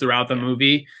moments throughout the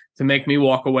movie to make me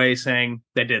walk away saying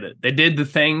they did it. They did the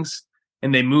things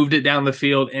and they moved it down the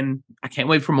field, and I can't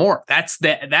wait for more. That's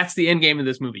the end game of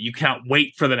this movie. You cannot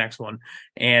wait for the next one.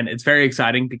 And it's very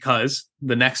exciting because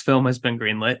the next film has been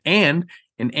greenlit, and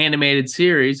an animated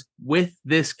series with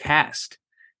this cast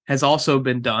has also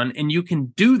been done. And you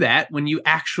can do that when you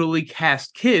actually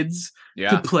cast kids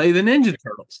to play the Ninja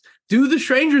Turtles. Do the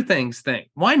Stranger Things thing.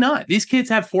 Why not? These kids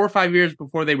have 4 or 5 years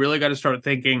before they really got to start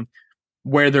thinking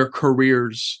where their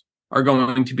careers are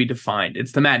going to be defined.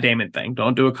 It's the Matt Damon thing.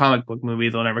 Don't do a comic book movie.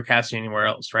 They'll never cast you anywhere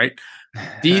else, right?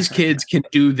 These kids can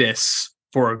do this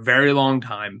for a very long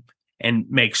time and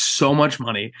make so much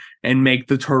money and make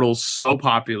the Turtles so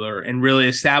popular and really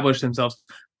establish themselves.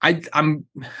 Are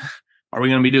we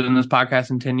going to be doing this podcast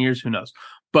in 10 years? Who knows?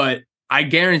 But I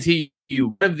guarantee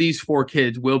you, one of these 4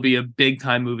 kids will be a big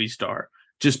time movie star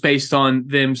just based on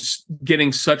them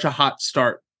getting such a hot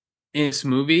start in this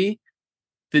movie.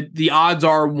 The odds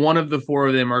are one of the 4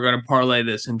 of them are going to parlay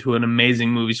this into an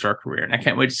amazing movie star career. And I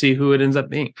can't wait to see who it ends up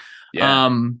being. Yeah.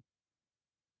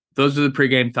 Those are the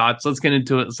pregame thoughts. Let's get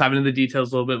into it. Let's dive into the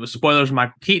details a little bit with spoilers from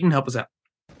Michael Keaton. Help us out.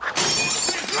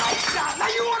 Now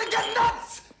you want to get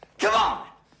nuts? Come on.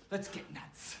 Let's get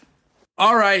nuts.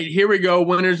 All right, here we go.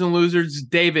 Winners and losers.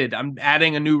 David, I'm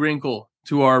adding a new wrinkle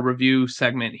to our review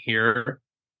segment here.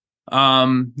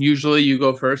 Usually you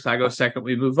go first, I go second,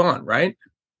 we move on, right?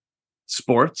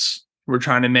 Sports. We're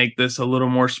trying to make this a little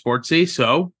more sportsy,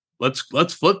 so let's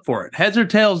flip for it. Heads or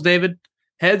tails, David?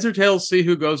 Heads or tails? See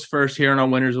who goes first here in our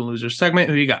winners and losers segment.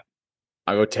 Who you got?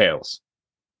 I go tails.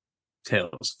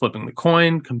 Tails. Flipping the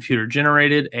coin. Computer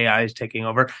generated. AI is taking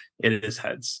over. It is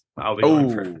heads. I'll be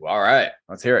going first. All right.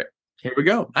 Let's hear it. Here we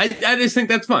go. I just think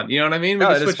that's fun. You know what I mean? We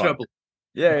can switch it up.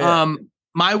 Yeah.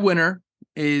 My winner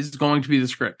is going to be the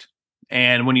script.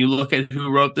 And when you look at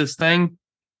who wrote this thing,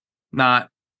 not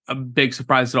a big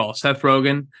surprise at all. Seth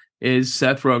Rogen,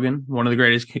 one of the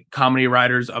greatest comedy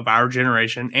writers of our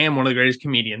generation and one of the greatest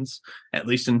comedians, at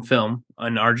least in film,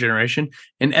 in our generation.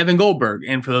 And Evan Goldberg.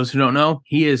 And for those who don't know,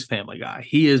 he is Family Guy.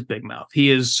 He is Big Mouth.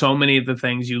 He is so many of the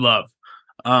things you love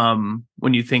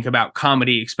when you think about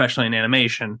comedy, especially in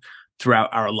animation,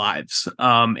 throughout our lives.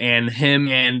 And him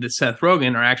and Seth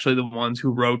Rogen are actually the ones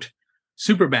who wrote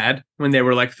Superbad when they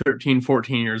were like 13,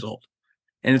 14 years old.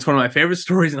 And it's one of my favorite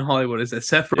stories in Hollywood is that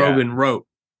Seth Rogen wrote,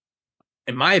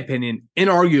 in my opinion,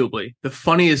 inarguably the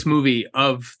funniest movie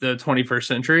of the 21st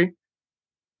century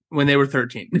when they were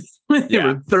 13. They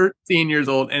were 13 years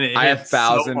old, and I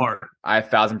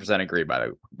 1,000% agree.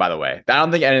 By the way, I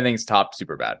don't think anything's top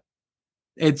Superbad.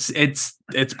 It's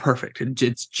perfect.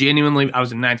 It's genuinely. I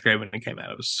was in 9th grade when it came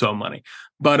out. It was so funny.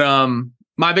 But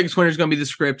my biggest winner is going to be the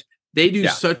script. They do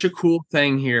such a cool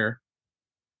thing here,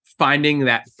 finding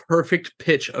that perfect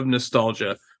pitch of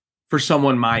nostalgia for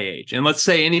someone my age. And let's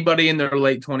say anybody in their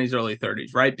late 20s, early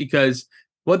 30s, right? Because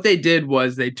what they did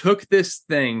was they took this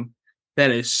thing that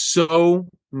is so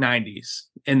 90s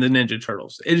in the Ninja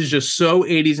Turtles. It is just so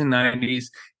 80s and 90s.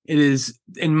 It is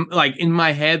in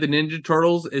my head, the Ninja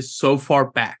Turtles is so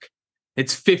far back.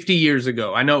 It's 50 years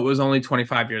ago. I know it was only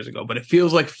 25 years ago, but it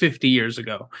feels like 50 years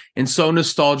ago. And so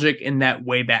nostalgic in that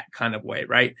way back kind of way,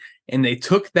 right? And they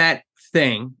took that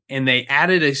thing and they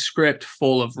added a script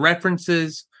full of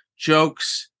references,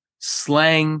 jokes,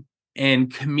 slang,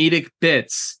 and comedic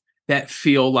bits that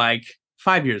feel like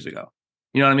 5 years ago.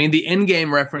 You know what I mean? The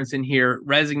Endgame reference in here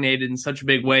resonated in such a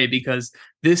big way because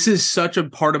this is such a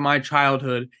part of my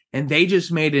childhood, and they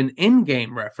just made an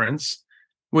Endgame reference,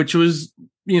 which was,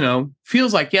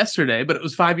 feels like yesterday, but it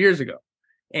was 5 years ago.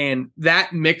 And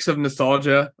that mix of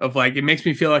nostalgia of like, it makes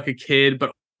me feel like a kid,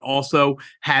 but also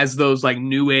has those like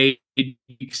new age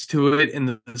to it in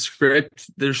the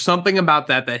script. There's something about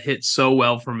that hits so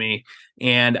well for me.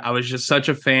 And I was just such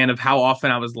a fan of how often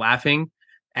I was laughing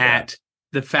at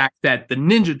the fact that the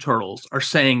Ninja Turtles are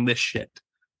saying this shit.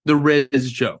 The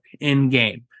Riz joke in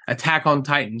game, Attack on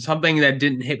Titan, something that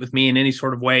didn't hit with me in any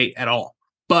sort of way at all.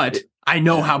 But I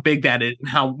know how big that is and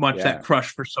how much that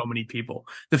crushed for so many people.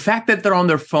 The fact that they're on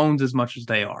their phones as much as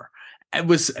they are.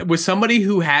 With somebody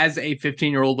who has a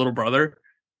 15-year-old little brother,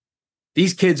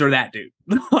 these kids are that dude.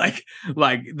 like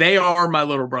they are my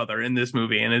little brother in this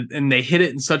movie, and they hit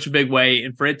it in such a big way.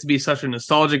 And for it to be such a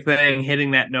nostalgic thing,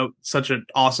 hitting that note, such an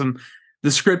awesome.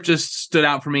 The script just stood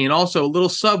out for me. And also a little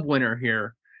sub winner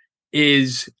here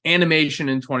is animation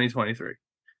in 2023,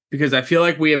 because I feel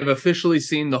like we have officially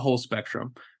seen the whole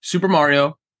spectrum. Super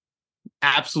Mario,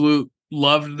 absolute.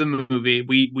 Loved the movie.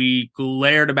 We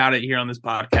glared about it here on this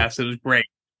podcast. It was great.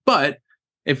 But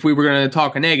if we were going to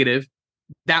talk a negative,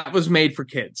 that was made for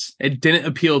kids. It didn't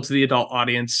appeal to the adult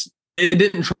audience. It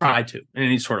didn't try to in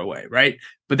any sort of way, right?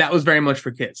 But that was very much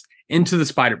for kids. Into the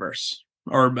Spider-Verse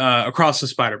or Across the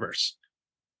Spider-Verse.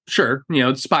 Sure,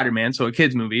 it's Spider-Man, so a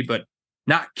kid's movie, but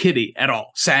not kiddie at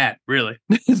all. Sad, really,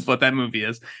 is what that movie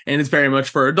is. And it's very much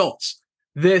for adults.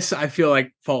 This, I feel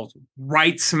like, falls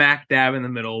right smack dab in the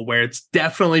middle, where it's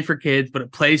definitely for kids, but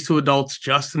it plays to adults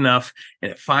just enough, and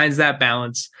it finds that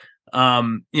balance.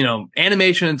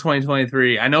 Animation in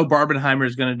 2023, I know Barbenheimer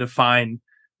is going to define,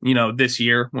 this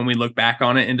year when we look back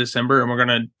on it in December, and we're going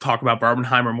to talk about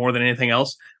Barbenheimer more than anything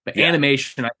else. But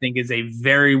animation, I think, is a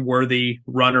very worthy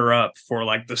runner-up for,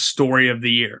 like, the story of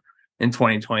the year in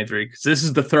 2023, because this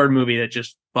is the third movie that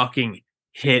just fucking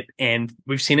hit, and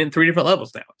we've seen it in 3 different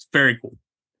levels now. It's very cool.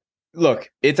 Look,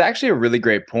 it's actually a really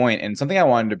great point, and something I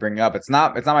wanted to bring up. It's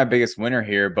not my biggest winner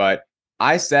here, but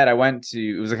I said I went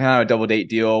to, it was a kind of a double date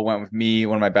deal. Went with me,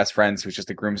 one of my best friends, who's just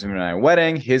a groomsman at my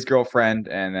wedding, his girlfriend,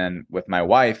 and then with my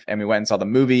wife, and we went and saw the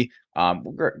movie.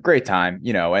 Great time,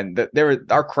 and there was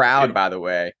our crowd, by the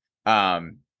way,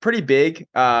 pretty big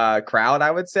crowd,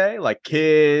 I would say, like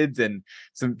kids and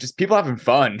some just people having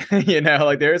fun.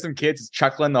 Like there were some kids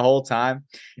chuckling the whole time.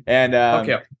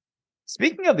 And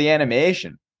speaking of the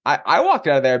animation, I walked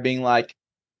out of there being like,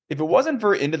 if it wasn't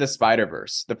for Into the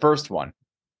Spider-Verse, the first one,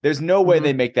 there's no way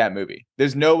they make that movie.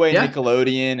 There's no way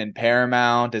Nickelodeon and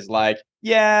Paramount is like,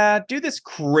 do this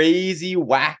crazy,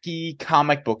 wacky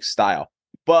comic book style.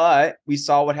 But we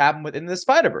saw what happened with Into the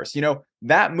Spider-Verse.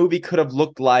 That movie could have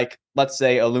looked like, let's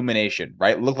say, Illumination,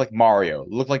 right? Looked like Mario,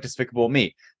 looked like Despicable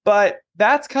Me. But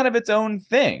that's kind of its own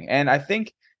thing. And I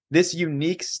think this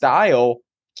unique style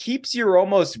keeps your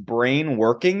almost brain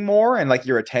working more and like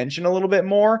your attention a little bit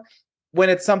more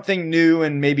when it's something new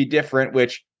and maybe different,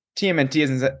 which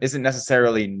TMNT isn't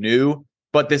necessarily new,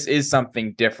 but this is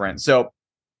something different. So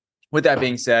with that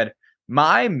being said,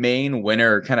 my main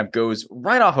winner kind of goes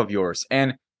right off of yours,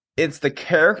 and it's the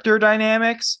character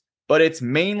dynamics, but it's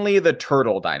mainly the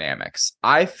turtle dynamics.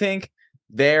 I think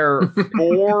there are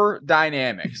 4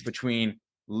 dynamics between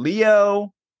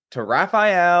Leo to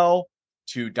Raphael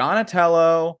to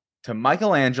Donatello to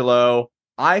Michelangelo.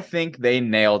 I think they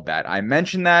nailed that. I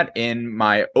mentioned that in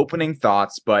my opening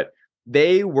thoughts, but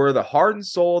they were the heart and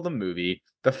soul of the movie.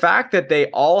 The fact that they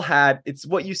all had, it's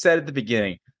what you said at the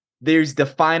beginning, there's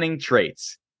defining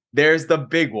traits. There's the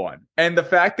big one. And the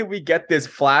fact that we get this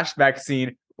flashback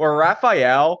scene where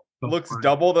Raphael looks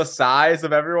double the size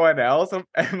of everyone else.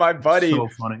 And my buddy, so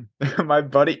funny. My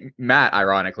buddy Matt,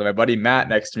 ironically, my buddy Matt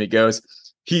next to me goes,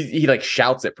 he like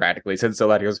shouts it practically. He said it so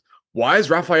loud. He goes, "Why is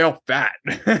Raphael fat?"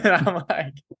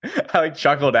 And I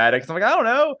chuckled at it because I'm like, I don't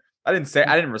know. I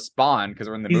didn't respond because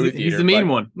we're in the movie theater. He's the mean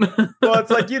one. Well,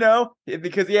 it's like,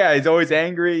 because he's always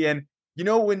angry. And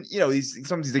when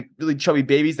sometimes these like really chubby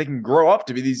babies, they can grow up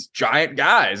to be these giant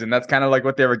guys. And that's kind of like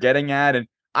what they were getting at. And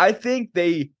I think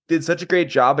they did such a great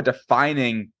job at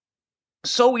defining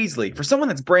so easily for someone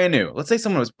that's brand new. Let's say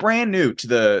someone was brand new to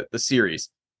the series,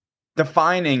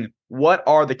 defining what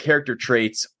are the character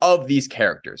traits of these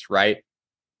characters, right?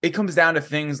 It comes down to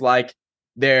things like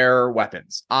their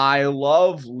weapons. I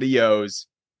love Leo's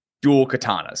dual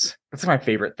katanas. That's my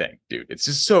favorite thing, dude. It's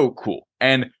just so cool.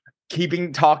 And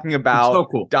talking about so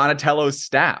cool. Donatello's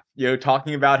staff,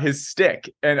 talking about his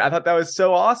stick. And I thought that was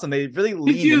so awesome. They really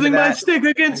leaned He's using into that. my stick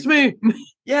against me.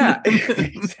 Yeah,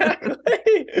 exactly.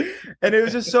 And it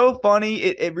was just so funny.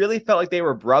 It really felt like they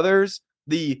were brothers.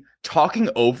 the talking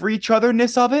over each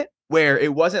otherness of it, where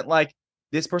it wasn't like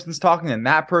this person's talking and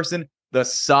that person, the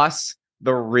sus,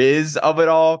 the riz of it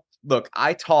all. Look,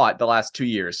 I taught the last 2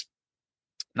 years,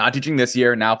 not teaching this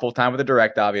year, now full time with a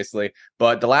direct, obviously,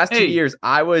 but the last 2 years,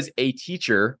 I was a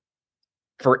teacher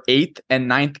for 8th and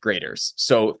 9th graders.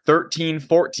 So 13,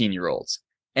 14-year-olds.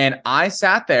 And I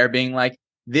sat there being like,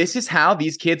 this is how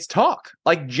these kids talk,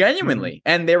 like genuinely.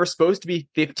 And they were supposed to be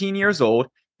 15 years old.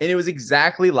 And it was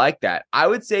exactly like that. I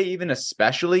would say even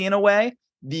especially in a way,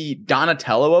 the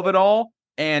Donatello of it all.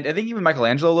 And I think even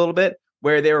Michelangelo a little bit,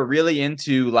 where they were really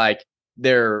into like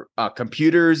their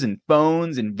computers and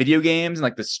phones and video games and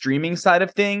like the streaming side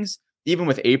of things, even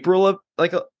with April of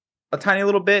like a tiny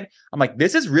little bit. I'm like,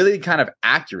 this is really kind of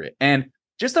accurate and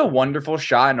just a wonderful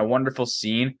shot and a wonderful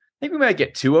scene. I think we might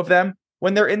get 2 of them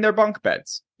when they're in their bunk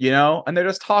beds, you know, and they're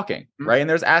just talking, right? And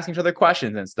they're just asking each other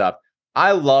questions and stuff.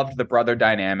 I loved the brother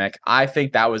dynamic. I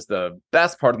think that was the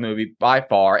best part of the movie by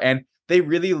far. And they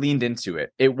really leaned into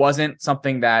it. It wasn't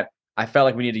something that I felt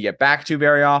like we need to get back to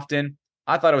very often.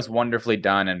 I thought it was wonderfully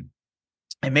done. And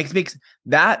it makes me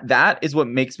that is what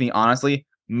makes me honestly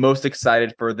most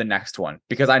excited for the next one,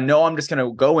 because I know I'm just going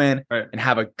to go in and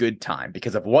have a good time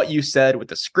because of what you said with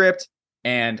the script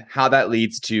and how that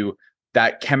leads to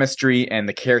that chemistry and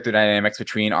the character dynamics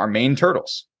between our main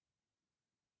turtles.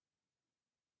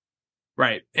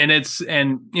 Right. And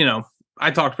you know,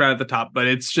 I talked about it at the top, but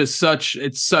it's such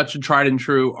a tried and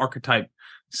true archetype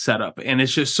setup. And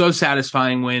it's just so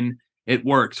satisfying when it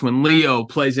works, when Leo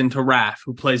plays into Raph,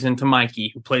 who plays into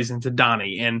Mikey, who plays into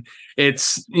Donnie. And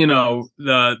it's, you know,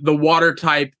 the water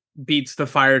type beats the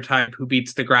fire type, who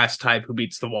beats the grass type, who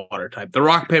beats the water type, the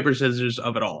rock, paper, scissors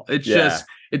of it all. It's just,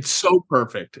 it's so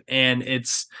perfect. And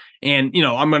you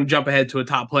know, I'm going to jump ahead to a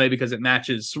top play because it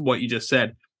matches what you just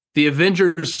said. The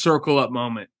Avengers circle up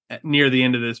moment near the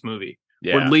end of this movie.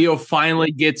 Yeah. When Leo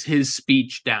finally gets his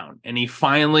speech down and he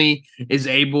finally is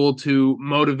able to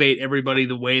motivate everybody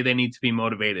the way they need to be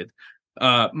motivated.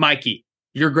 Mikey,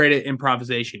 you're great at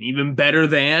improvisation, even better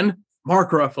than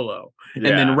Mark Ruffalo. Yeah,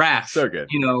 and then Raph, so good.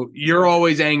 You know, you're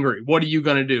always angry. What are you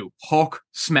going to do? Hulk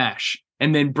smash.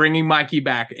 And then bringing Mikey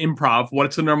back, improv.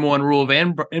 What's the number one rule of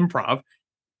improv?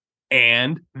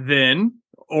 And then...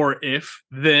 or if,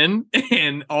 then,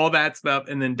 and all that stuff.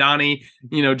 And then Donnie,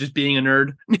 you know, just being a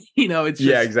nerd, you know, it's just,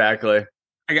 yeah, exactly.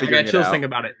 I got chills thinking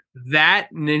about it. That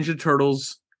Ninja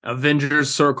Turtles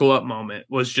Avengers circle up moment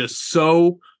was just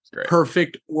so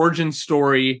perfect origin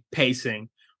story pacing,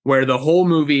 where the whole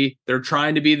movie, they're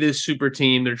trying to be this super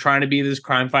team. They're trying to be this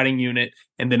crime fighting unit.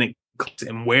 And then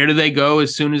and where do they go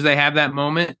as soon as they have that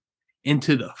moment?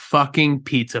 Into the fucking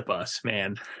pizza bus,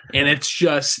 man. And it's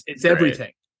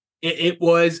everything. It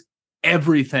was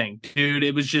everything, dude.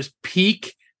 It was just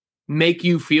peak, make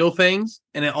you feel things.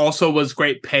 And it also was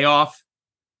great payoff.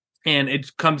 And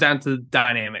it comes down to the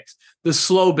dynamics, the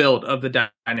slow build of the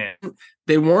dynamics.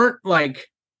 They weren't like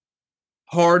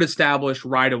hard established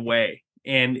right away.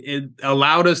 And it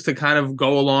allowed us to kind of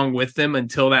go along with them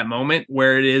until that moment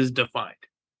where it is defined.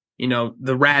 You know,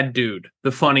 the rad dude,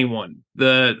 the funny one,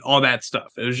 all that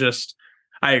stuff. It was just...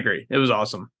 I agree. It was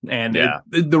awesome. And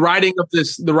the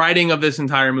writing of this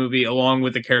entire movie, along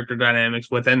with the character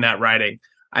dynamics within that writing,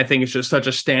 I think it's just such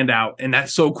a standout. And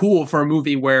that's so cool for a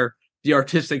movie where the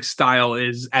artistic style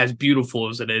is as beautiful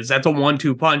as it is. That's a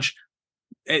 1-2 punch.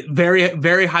 Very,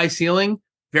 very high ceiling,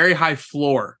 very high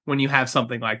floor when you have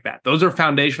something like that. Those are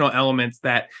foundational elements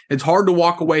that it's hard to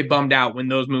walk away bummed out when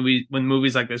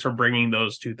movies like this are bringing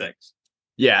those two things.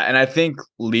 Yeah, and I think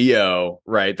Leo,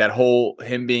 right, that whole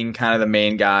him being kind of the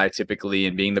main guy typically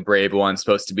and being the brave one,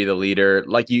 supposed to be the leader,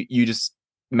 like you just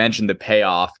mentioned the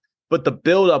payoff, but the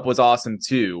buildup was awesome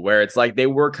too, where it's like they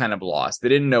were kind of lost. They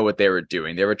didn't know what they were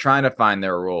doing. They were trying to find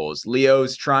their roles.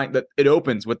 Leo's it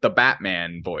opens with the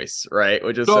Batman voice, right,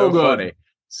 which is so funny.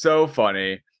 So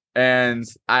funny. And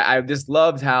I just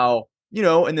loved how, you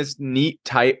know, in this neat,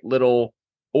 tight little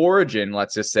origin,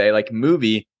 let's just say, like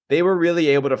movie, they were really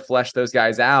able to flesh those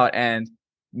guys out and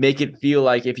make it feel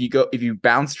like if you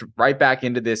bounced right back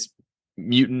into this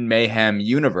mutant mayhem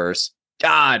universe,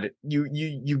 God,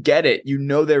 you get it. You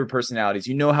know their personalities.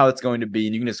 You know how it's going to be,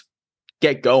 and you can just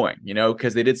get going, you know,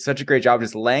 because they did such a great job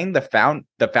just laying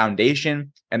the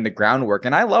foundation and the groundwork.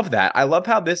 And I love that. I love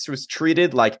how this was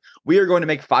treated like we are going to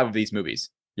make 5 of these movies.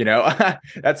 You know,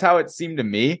 that's how it seemed to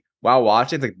me while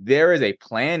watching. It's like there is a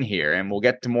plan here, and we'll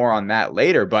get to more on that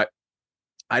later. But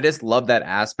I just love that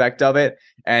aspect of it.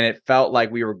 And it felt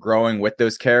like we were growing with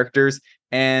those characters.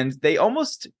 And they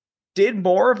almost did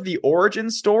more of the origin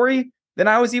story than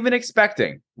I was even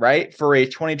expecting, right? For a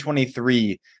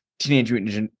 2023 Teenage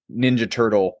Mutant Ninja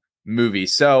Turtle movie.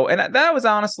 So, and that was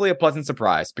honestly a pleasant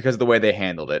surprise because of the way they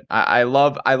handled it. I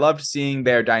loved seeing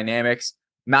their dynamics,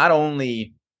 not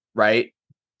only right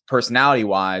personality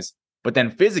wise, but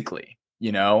then physically,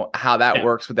 how that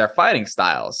works with their fighting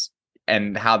styles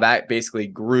and how that basically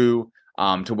grew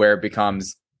to where it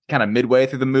becomes kind of midway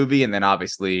through the movie. And then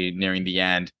obviously nearing the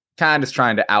end, kind of just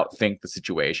trying to outthink the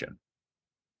situation.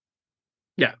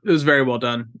 Yeah, it was very well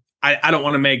done. I don't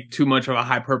want to make too much of a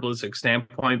hyperbolistic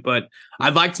standpoint, but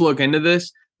I'd like to look into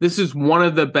this. This is one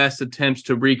of the best attempts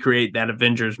to recreate that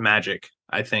Avengers magic,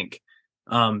 I think,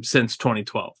 since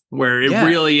 2012, where it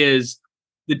really is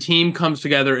the team comes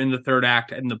together in the third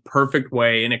act in the perfect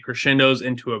way, and it crescendos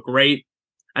into a great,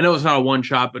 I know it's not a one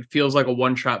shot, but feels like a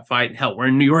one shot fight. Hell, we're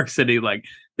in New York City. Like,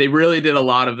 they really did a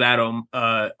lot of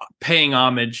that, paying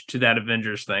homage to that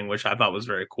Avengers thing, which I thought was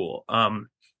very cool.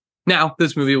 Now,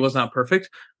 this movie was not perfect.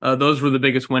 Those were the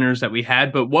biggest winners that we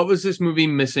had. But what was this movie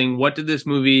missing? What did this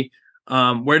movie,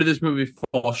 where did this movie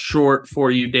fall short for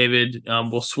you, David?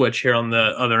 We'll switch here on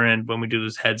the other end when we do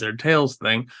this heads or tails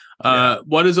thing.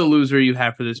 What is a loser you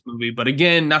have for this movie? But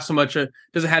again, not so much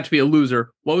doesn't have to be a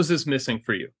loser. What was this missing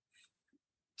for you?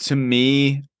 To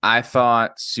me, I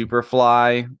thought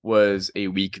Superfly was a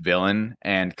weak villain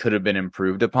and could have been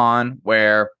improved upon,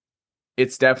 where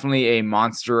it's definitely a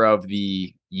monster of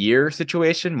the year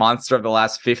situation, monster of the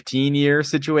last 15 year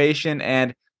situation.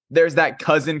 And there's that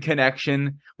cousin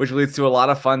connection, which leads to a lot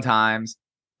of fun times.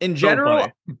 In general,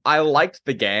 I liked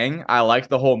the gang. I liked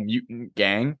the whole mutant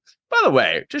gang. By the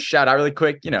way, just shout out really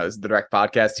quick. This is the Direct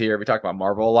Podcast here. We talk about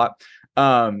Marvel a lot.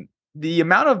 The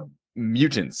amount of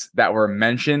mutants that were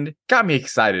mentioned got me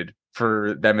excited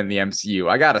for them in the MCU.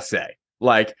 I gotta say,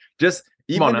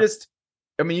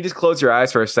 you just close your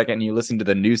eyes for a second and you listen to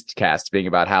the newscast being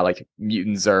about how like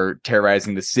mutants are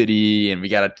terrorizing the city and we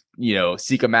gotta,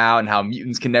 seek them out and how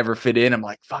mutants can never fit in. I'm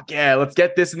like, fuck yeah, let's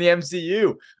get this in the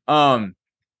MCU.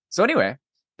 So anyway,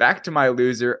 back to my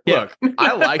loser. Yeah. Look,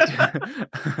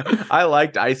 I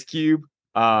liked Ice Cube.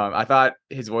 I thought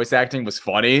his voice acting was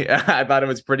funny. I thought it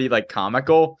was pretty like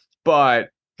comical, but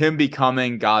him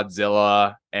becoming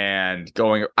Godzilla and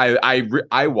going,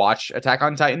 I watch Attack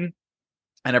on Titan.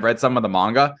 And I've read some of the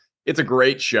manga. It's a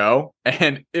great show.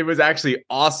 And it was actually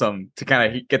awesome to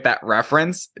kind of get that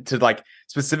reference to like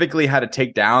specifically how to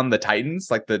take down the Titans,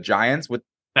 like the giants with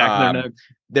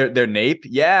their nape.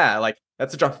 Yeah, like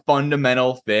that's such a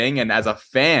fundamental thing. And as a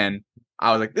fan,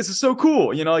 I was like, this is so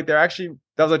cool. That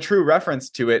was a true reference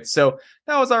to it. So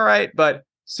that was all right. But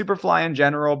Superfly in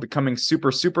general, becoming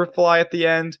Superfly at the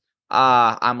end,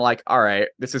 I'm like, all right,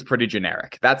 this is pretty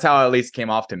generic. That's how it at least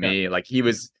came off to me. Like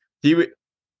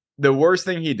the worst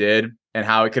thing he did and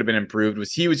how it could have been improved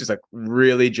was he was just a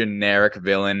really generic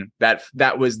villain. That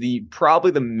was probably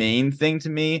the main thing to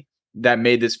me that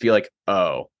made this feel like,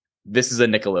 oh, this is a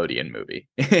Nickelodeon movie,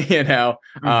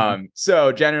 Mm-hmm.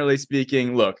 So generally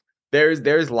speaking, look,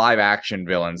 there's live action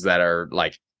villains that are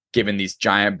like given these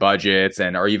giant budgets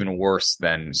and are even worse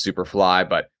than Superfly.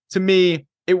 But to me,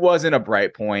 it wasn't a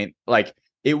bright point. Like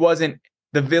the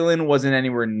villain wasn't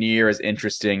anywhere near as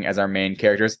interesting as our main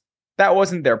characters. That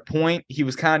wasn't their point. He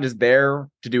was kind of just there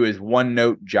to do his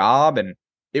one-note job, and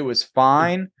it was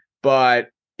fine, but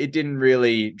it didn't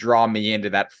really draw me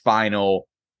into that final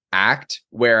act,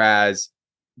 whereas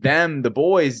the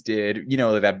boys did,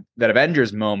 that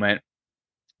Avengers moment,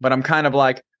 but I'm kind of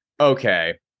like,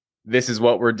 okay, this is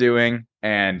what we're doing,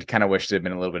 and kind of wish it had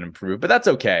been a little bit improved, but that's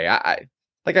okay. I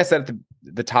like I said at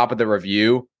the top of the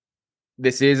review,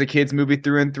 this is a kid's movie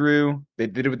through and through. They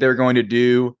did what they were going to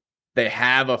do. They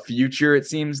have a future, it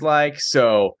seems like.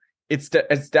 So it's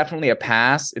definitely a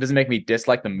pass. It doesn't make me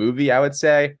dislike the movie, I would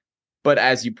say. But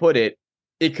as you put it,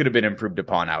 it could have been improved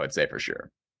upon, I would say, for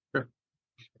sure.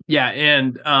 Yeah,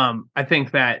 and I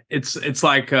think that it's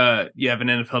like you have an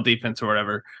NFL defense or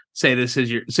whatever. Say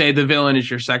the villain is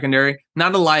your secondary,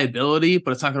 not a liability,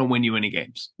 but it's not going to win you any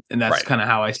games. And that's kind of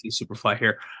how I see Superfly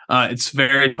here. It's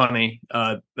very funny.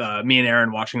 Me and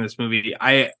Aaron watching this movie,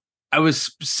 I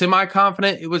was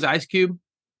semi-confident it was Ice Cube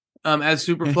as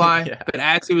Superfly, but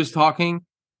as he was talking,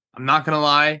 I'm not going to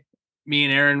lie, me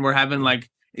and Aaron were having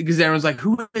because Aaron's like,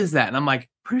 who is that? And I'm like,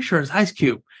 pretty sure it's Ice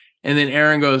Cube. And then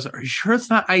Aaron goes, are you sure it's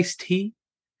not Ice-T?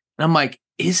 And I'm like,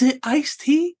 is it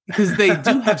Ice-T? Because they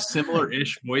do have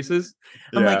similar-ish voices.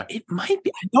 I'm like, it might be.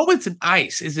 I know it's an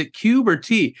ice. Is it Cube or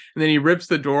T? And then he rips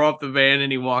the door off the van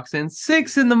and he walks in.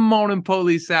 6 a.m,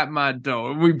 police at my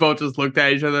door. And we both just looked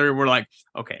at each other and we're like,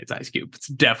 okay, it's Ice Cube. It's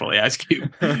definitely Ice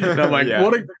Cube. And I'm like,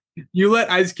 you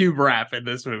let Ice Cube rap in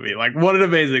this movie. Like, what an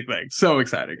amazing thing. So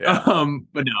exciting. Yeah.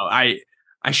 But no, I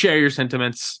share your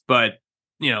sentiments, but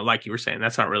like you were saying,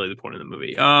 that's not really the point of the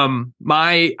movie.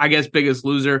 My, I guess, biggest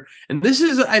loser, and this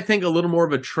is, I think, a little more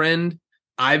of a trend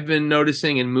I've been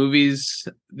noticing in movies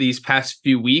these past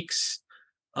few weeks.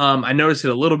 I noticed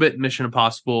it a little bit in Mission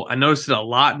Impossible. I noticed it a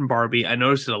lot in Barbie. I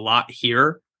noticed it a lot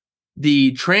here.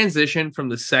 The transition from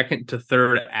the second to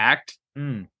third act.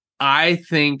 I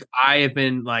think I have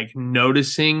been like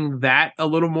noticing that a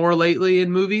little more lately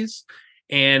in movies.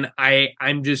 And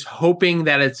I'm just hoping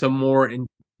that it's a more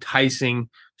enticing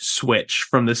switch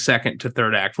from the second to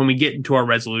third act when we get into our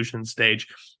resolution stage.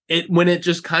 When it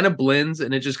just kind of blends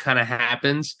and it just kind of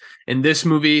happens. In this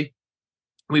movie,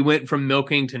 we went from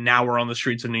milking to now we're on the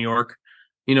streets of New York.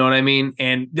 You know what I mean?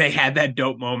 And they had that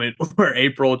dope moment where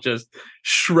April just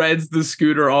shreds the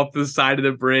scooter off the side of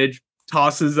the bridge,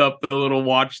 tosses up the little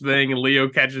watch thing, and Leo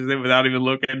catches it without even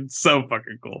looking. So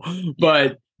fucking cool. Yeah.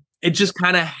 But it just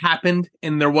kind of happened,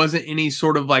 and there wasn't any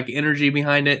sort of like energy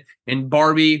behind it. And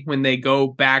Barbie, when they go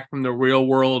back from the real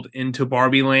world into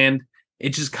Barbie land,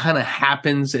 it just kind of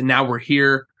happens, and now we're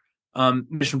here.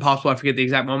 Mission Impossible, I forget the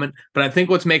exact moment, but I think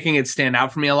what's making it stand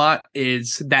out for me a lot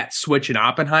is that switch in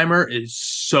Oppenheimer is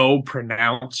so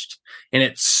pronounced, and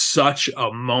it's such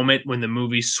a moment when the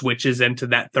movie switches into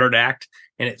that third act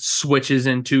and it switches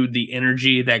into the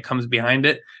energy that comes behind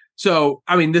it. So,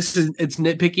 I mean, it's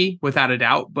nitpicky without a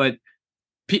doubt, but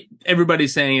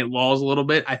everybody's saying it laws a little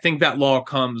bit. I think that law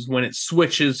comes when it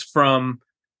switches from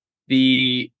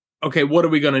the, okay, what are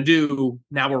we going to do?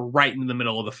 Now we're right in the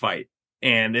middle of the fight.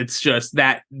 And it's just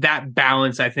that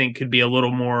balance, I think, could be a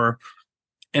little more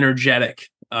energetic,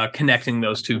 connecting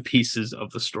those two pieces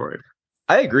of the story.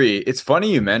 I agree. It's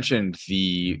funny you mentioned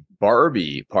the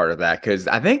Barbie part of that, because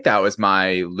I think that was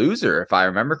my loser, if I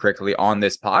remember correctly, on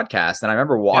this podcast. And I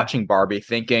remember watching Barbie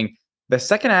thinking the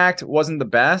second act wasn't the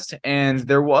best. And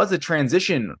there was a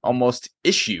transition almost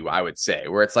issue, I would say,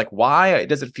 where it's like, why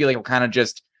does it feel like we're kind of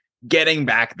just getting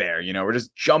back there? We're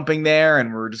just jumping there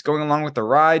and we're just going along with the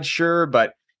ride, sure,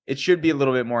 but it should be a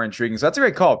little bit more intriguing. So that's a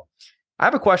great call. I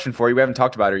have a question for you. We haven't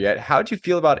talked about her yet. How did you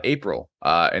feel about April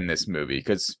in this movie?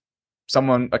 Because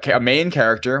a main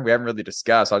character we haven't really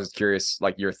discussed. I was just curious,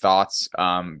 like, your thoughts.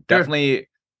 Definitely,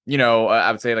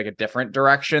 I would say like a different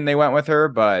direction they went with her,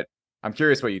 but I'm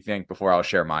curious what you think before I'll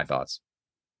share my thoughts.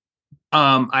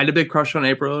 I had a big crush on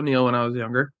April O'Neil when I was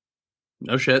younger.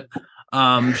 No shit.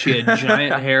 She had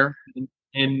giant hair,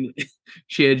 and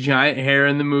she had giant hair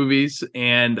in the movies.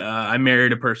 And I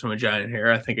married a person with giant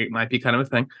hair. I think it might be kind of a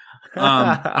thing.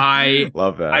 I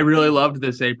love that. I really loved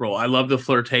this April. I love the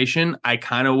flirtation. I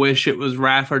kind of wish it was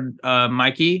Raph or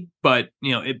Mikey, but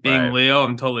it being Leo,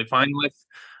 I'm totally fine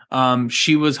with.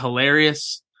 She was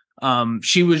hilarious.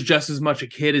 She was just as much a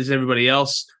kid as everybody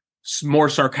else, more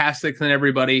sarcastic than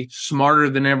everybody, smarter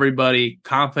than everybody,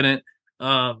 confident.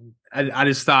 I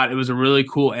just thought it was a really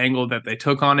cool angle that they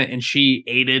took on it, and she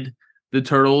aided the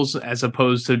turtles as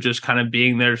opposed to just kind of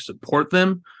being there to support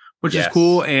them, which is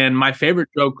cool. And my favorite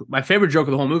joke of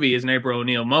the whole movie is an April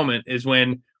O'Neil moment is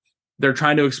when they're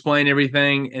trying to explain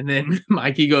everything, and then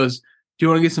Mikey goes, "Do you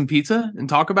want to get some pizza and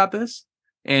talk about this?"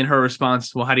 And her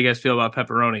response, "Well, how do you guys feel about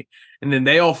pepperoni?" And then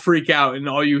they all freak out, and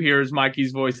all you hear is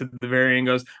Mikey's voice at the very end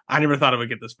goes, "I never thought it would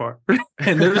get this far."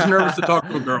 And they're just nervous to talk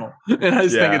to a girl. And I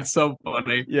just think it's so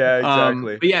funny. Yeah,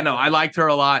 exactly. But yeah, no, I liked her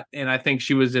a lot. And I think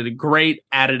she was a great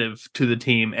additive to the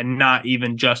team and not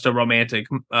even just a romantic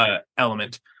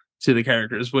element to the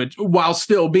characters, which while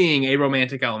still being a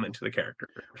romantic element to the character.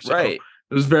 So right.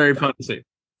 It was very fun to see.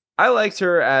 I liked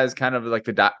her as kind of like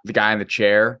the guy in the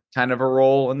chair kind of a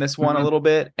role in this one a little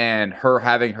bit, and her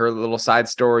having her little side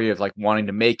story of like wanting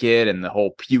to make it and the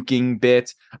whole puking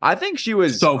bit. I think she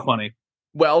was so funny.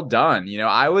 Well done.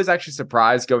 I was actually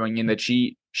surprised going in that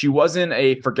she wasn't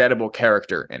a forgettable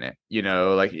character in it.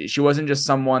 Like she wasn't just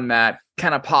someone that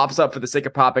kind of pops up for the sake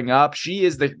of popping up. She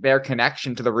is their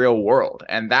connection to the real world.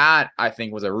 And that I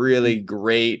think was a really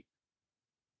great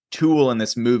tool in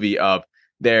this movie of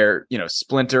their,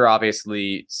 Splinter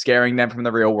obviously scaring them from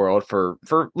the real world for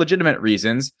legitimate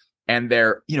reasons, and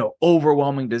their,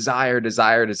 overwhelming desire,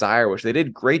 which they did a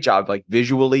great job, like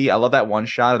visually. I love that one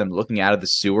shot of them looking out of the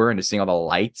sewer and just seeing all the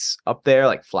lights up there,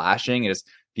 like flashing, and just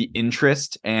the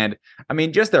interest. And I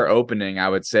mean, just their opening, I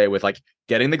would say, with like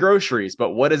getting the groceries.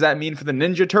 But what does that mean for the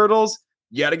Ninja Turtles?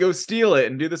 You got to go steal it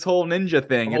and do this whole ninja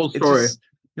thing. The whole story.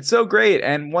 It's so great.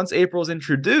 And once April's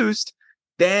introduced,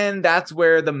 then that's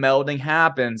where the melding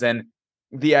happens. And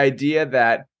the idea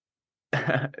that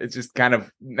it's just kind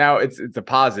of, now it's a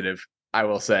positive, I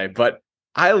will say. But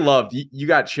I loved, you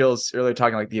got chills earlier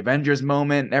talking like the Avengers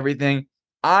moment and everything.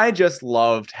 I just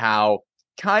loved how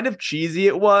kind of cheesy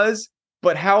it was,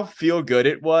 but how feel good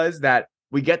it was that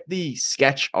we get the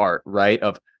sketch art, right,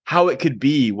 of how it could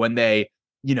be when they,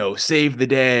 save the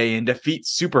day and defeat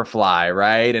Superfly,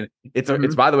 right? And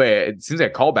it's by the way, it seems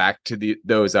like a callback to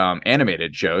those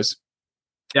animated shows.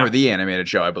 Yeah. Or the animated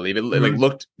show, I believe. It like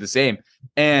looked the same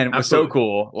and was so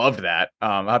cool. Loved that.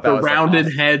 I thought that the was rounded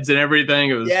awesome. heads and everything.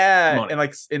 It was and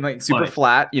like super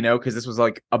flat, because this was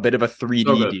like a bit of a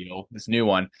 3D deal, this new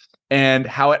one, and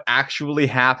how it actually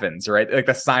happens, right? Like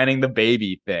the signing the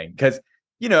baby thing. Because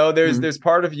there's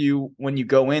part of you when you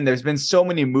go in, there's been so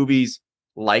many movies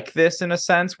like this in a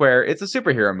sense where it's a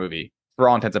superhero movie for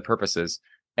all intents and purposes.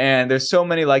 And there's so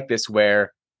many like this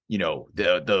where,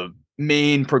 the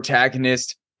main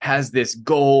protagonist has this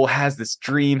goal, has this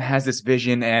dream, has this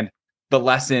vision, and the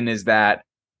lesson is that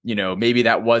maybe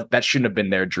that shouldn't have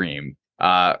been their dream.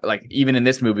 Like even in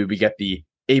this movie, we get the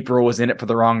April was in it for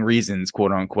the wrong reasons,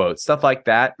 quote unquote, stuff like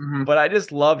that. But I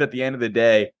just loved at the end of the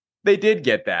day, they did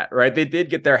get that, right? They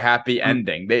did get their happy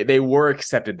ending. They were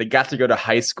accepted. They got to go to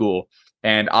high school,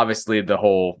 and obviously the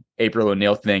whole April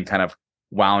O'Neil thing kind of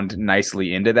wound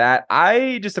nicely into that.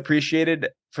 I just appreciated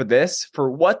for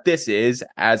what this is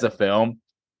as a film,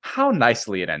 how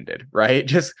nicely it ended, right?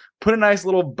 Just put a nice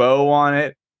little bow on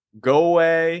it, go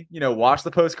away, watch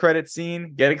the post-credit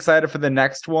scene, get excited for the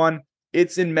next one.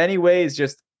 It's in many ways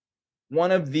just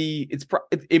one of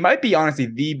it might be honestly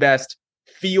the best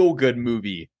feel-good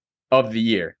movie of the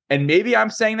year. And maybe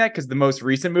I'm saying that because the most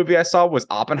recent movie I saw was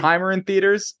Oppenheimer in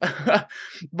theaters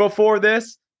before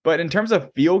this. But in terms of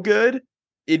feel-good,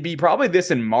 it'd be probably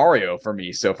this and Mario for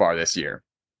me so far this year.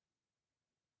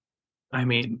 I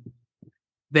mean,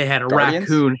 they had a Guardians?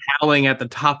 raccoon howling at the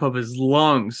top of his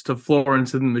lungs to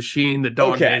Florence and the Machine. The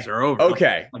dog days are over.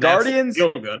 Okay. Guardians.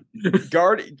 Good.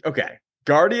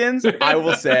 Guardians, I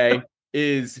will say,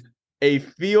 is a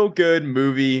feel-good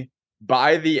movie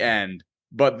by the end.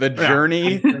 But the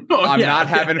journey, I'm not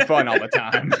having fun all the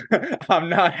time. I'm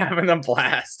not having a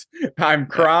blast. I'm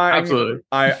crying. Absolutely.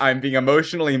 I'm being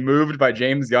emotionally moved by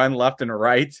James Gunn left and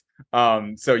right.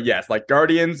 So yes, like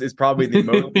Guardians is probably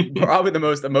the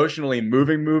most emotionally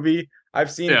moving movie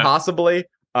I've seen possibly.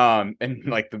 And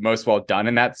like the most well done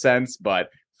in that sense, but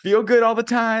feel good all the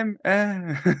time.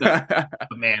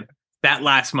 Man, that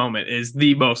last moment is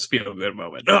the most feel-good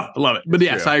moment. Oh, I love it. But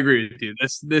yes, I agree with you.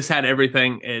 This had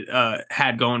everything it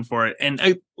had going for it. And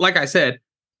like I said,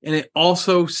 and it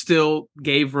also still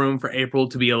gave room for April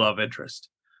to be a love interest.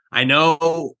 I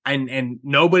know, and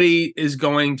nobody is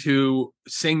going to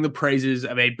sing the praises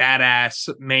of a badass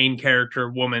main character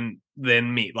woman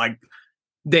than me. Like,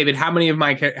 David, how many of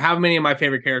my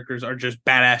favorite characters are just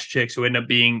badass chicks who end up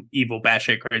being evil,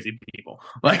 batshit crazy people?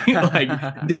 Like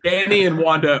Danny and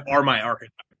Wanda are my archetype,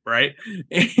 right?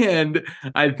 And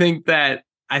I think that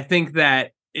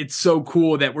it's so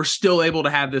cool that we're still able to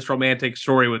have this romantic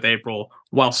story with April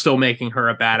while still making her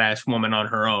a badass woman on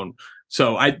her own.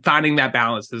 So finding that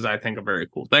balance is, I think, a very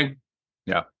cool thing.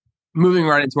 Yeah. Moving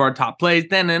right into our top plays.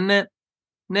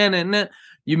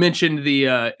 You mentioned the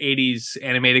 80s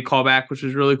animated callback, which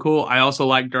was really cool. I also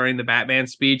like during the Batman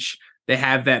speech, they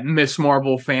have that Miss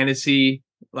Marvel fantasy,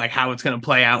 like how it's going to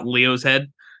play out in Leo's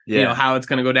head, how it's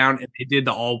going to go down. And they did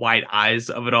the all white eyes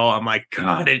of it all. I'm like,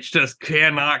 God, it just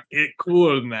cannot get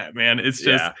cooler than that, man. It's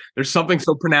just, there's something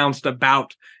so pronounced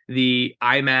about the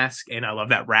eye mask. And I love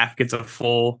that Raph gets a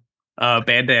full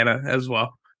bandana as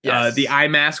well. Yes. The eye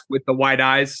mask with the white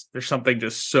eyes, there's something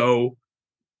just so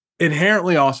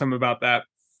inherently awesome about that.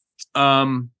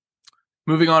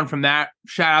 Moving on from that,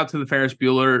 shout out to the Ferris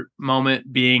Bueller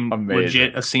moment being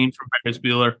legit a scene from Ferris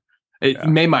Bueller. It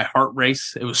made my heart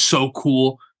race. It was so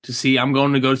cool to see. I'm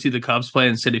going to go see the Cubs play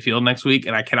in Citi Field next week,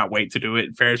 and I cannot wait to do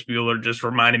it. Ferris Bueller just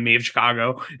reminded me of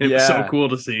Chicago. It was so cool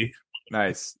to see.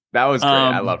 Nice. That was great.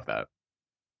 I love that.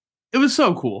 It was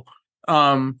so cool.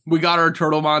 We got our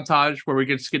turtle montage where we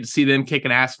get to see them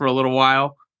kicking ass for a little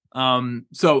while.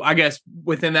 So I guess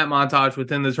within that montage,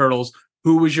 within the turtles,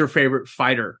 who was your favorite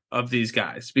fighter of these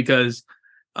guys? Because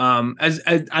as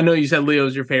I know you said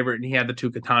Leo's your favorite and he had the two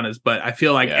katanas, but I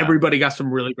feel like everybody got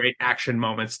some really great action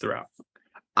moments throughout.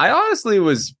 I honestly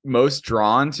was most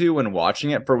drawn to when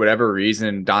watching it for whatever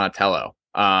reason, Donatello.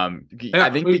 I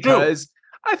think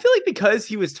because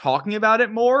he was talking about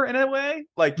it more in a way,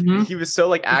 like he was so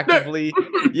like actively,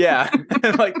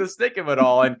 like the stick of it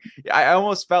all. And I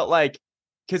almost felt like,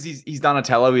 because he's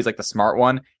Donatello, he's like the smart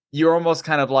one. You're almost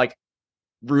kind of like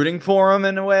rooting for him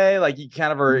in a way, like you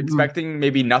kind of are expecting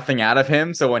maybe nothing out of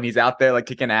him. So when he's out there like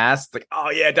kicking ass, it's like,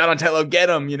 oh yeah, Donatello, get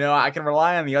him. I can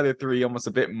rely on the other three almost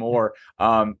a bit more.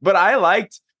 But I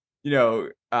liked,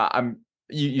 you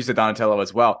said Donatello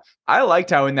as well. I liked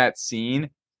how in that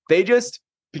scene because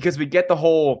we get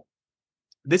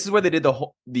this is where they did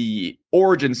the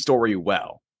origin story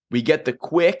well, we get the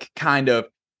quick kind of,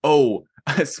 oh,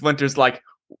 Splinter's like,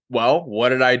 well, what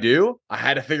did I do? I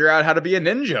had to figure out how to be a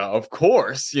ninja, of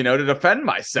course, to defend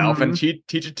myself and teach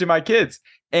it to my kids.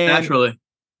 And naturally,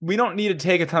 we don't need to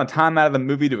take a ton of time out of the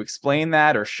movie to explain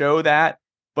that or show that.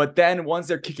 But then once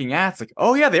they're kicking ass, like,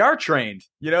 oh yeah, they are trained.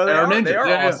 They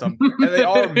are awesome. And they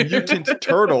are mutant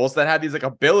turtles that have these like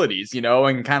abilities,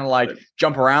 and kind of like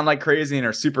jump around like crazy and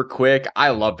are super quick. I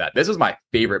love that. This was my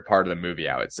favorite part of the movie,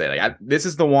 I would say. This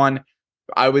is the one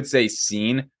I would say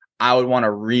scene I would want to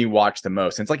rewatch the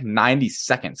most. It's like 90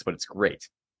 seconds, but it's great.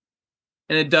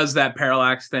 And it does that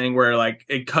parallax thing where like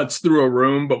it cuts through a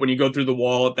room, but when you go through the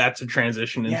wall, that's a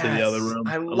transition into the other room.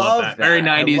 I love that. Very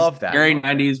 90s. I love that. Very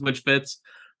 90s, which fits.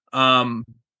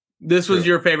 This was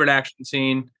your favorite action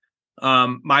scene.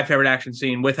 My favorite action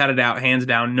scene, without a doubt, hands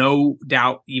down, no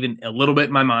doubt, even a little bit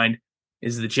in my mind,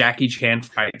 is the Jackie Chan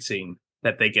fight scene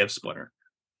that they give Splinter.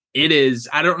 It is,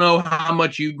 I don't know how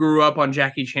much you grew up on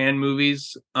Jackie Chan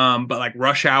movies, but like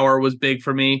Rush Hour was big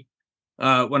for me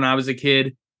when I was a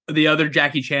kid. The other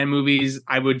Jackie Chan movies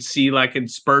I would see like in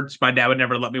spurts. My dad would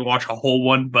never let me watch a whole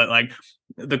one, but like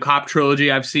the Cop trilogy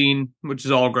I've seen, which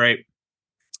is all great.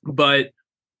 But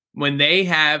when they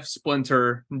have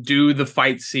Splinter do the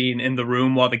fight scene in the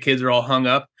room while the kids are all hung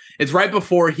up, it's right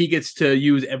before he gets to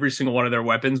use every single one of their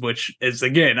weapons, which is,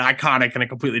 again, iconic in a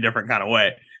completely different kind of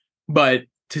way. But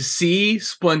to see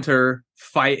Splinter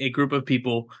fight a group of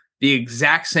people the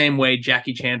exact same way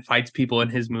Jackie Chan fights people in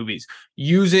his movies,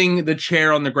 using the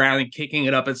chair on the ground and kicking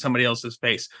it up at somebody else's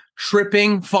face,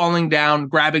 tripping, falling down,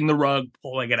 grabbing the rug,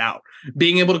 pulling it out,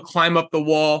 being able to climb up the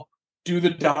wall, do the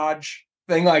dodge,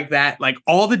 thing like that. Like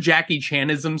all the Jackie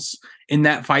Chanisms in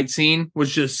that fight scene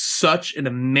was just such an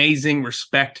amazing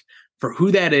respect for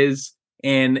who that is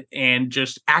and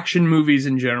just action movies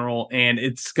in general. And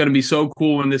it's going to be so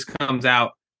cool when this comes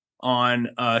out on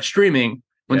streaming,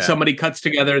 when somebody cuts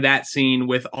together that scene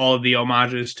with all of the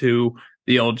homages to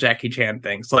the old Jackie Chan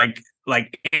things.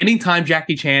 Like anytime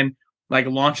Jackie Chan like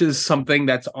launches something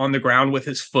that's on the ground with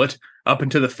his foot up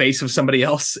into the face of somebody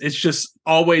else, it's just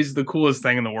always the coolest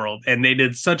thing in the world. And they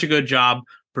did such a good job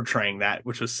portraying that,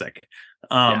 which was sick.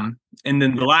 And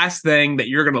then the last thing that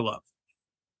you're going to love,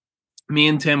 me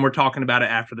and Tim were talking about it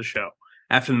after the show,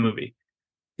 after the movie,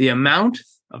 the amount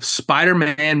of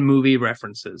Spider-Man movie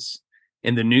references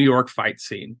in the New York fight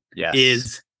scene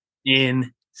is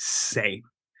insane.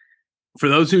 For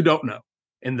those who don't know,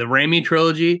 in the Raimi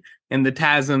trilogy and the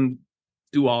TASM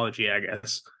duology, I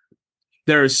guess,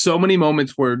 there are so many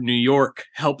moments where New York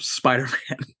helps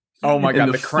Spider-Man. Oh my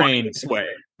God, the crane way.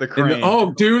 The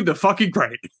crane. Dude, the fucking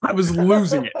crane. I was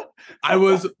losing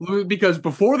it. Because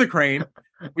before the crane,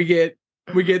 we get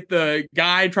the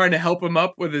guy trying to help him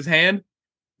up with his hand.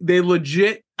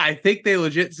 I think they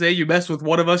legit say, you mess with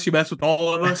one of us, you mess with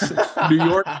all of us. New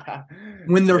York.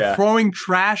 When they're throwing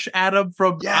trash at him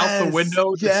from out the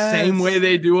window, the same way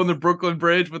they do on the Brooklyn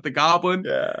Bridge with the Goblin.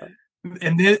 Yeah.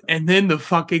 And then the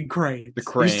fucking crane. The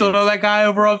crane. You still know that guy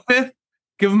over on 5th?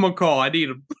 Give him a call. I need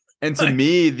him. And to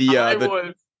me,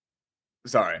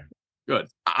 sorry. Good.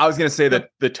 I was gonna say that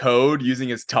the Toad using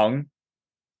his tongue,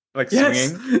 like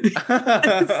swinging.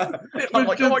 I'm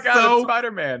like, oh my God, it's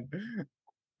Spider-Man.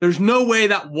 There's no way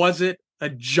that wasn't a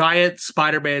giant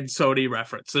Spider-Man Sony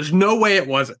reference. There's no way it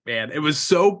wasn't, man. It was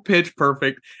so pitch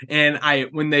perfect. And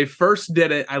when they first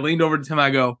did it, I leaned over to Tim. I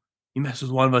go, you mess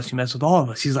with one of us, you mess with all of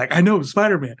us. He's like, I know,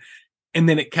 Spider-Man. And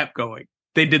then it kept going.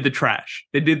 They did the trash.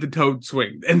 They did the Toad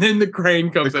swing. And then the crane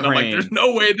comes in. I'm like, there's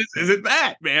no way this isn't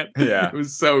that, man. Yeah. It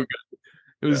was so good.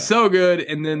 It was so good.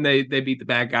 And then they beat the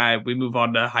bad guy. We move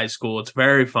on to high school. It's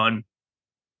very fun.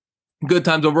 Good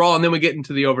times overall. And then we get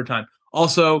into the overtime.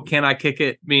 Also, Can I Kick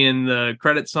It being the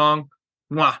credit song?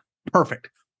 Mwah, perfect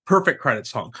credit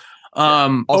song.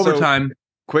 Also, overtime.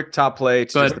 Quick top play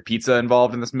to just the pizza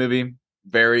involved in this movie.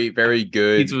 Very, very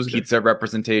good pizza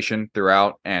representation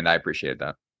throughout, and I appreciated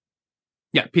that.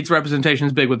 Yeah, pizza representation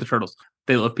is big with the Turtles.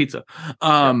 They love pizza.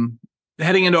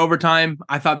 Heading into overtime,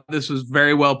 I thought this was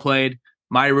very well played.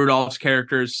 Maya Rudolph's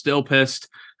character is still pissed.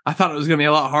 I thought it was going to be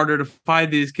a lot harder to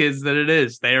find these kids than it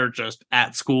is. They are just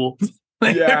at school.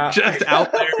 They're just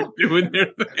out there doing their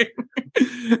thing,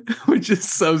 which is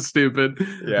so stupid.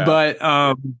 Yeah. But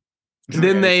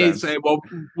then they say, well,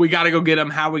 we got to go get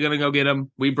him. How are we going to go get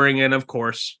him? We bring in, of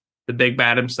course, the big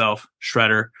bad himself,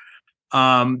 Shredder.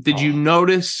 Did you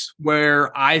notice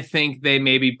where I think they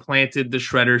maybe planted the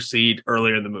Shredder seed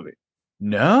earlier in the movie?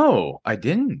 No, I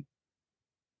didn't.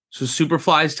 So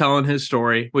Superfly's telling his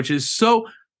story, which is so...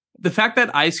 The fact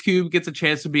that Ice Cube gets a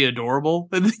chance to be adorable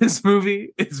in this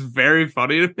movie is very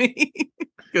funny to me.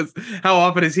 Because how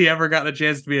often has he ever gotten a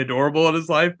chance to be adorable in his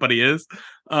life? But he is.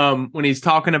 when he's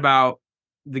talking about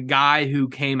the guy who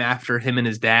came after him and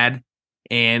his dad,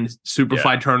 and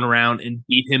Superfly turned around and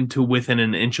beat him to within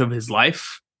an inch of his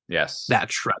life. Yes.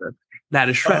 That's Shredder. That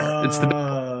is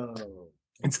Shredder.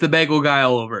 It's the bagel guy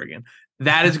all over again.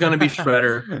 That is going to be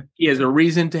Shredder. He has a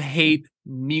reason to hate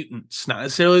mutants, not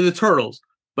necessarily the turtles,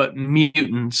 but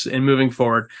mutants. And moving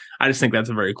forward, I just think that's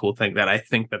a very cool thing that I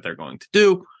think that they're going to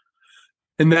do.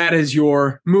 And that is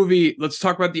your movie. Let's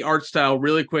talk about the art style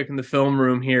really quick in the film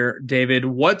room here. David,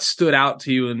 what stood out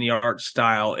to you in the art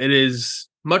style? It is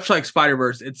much like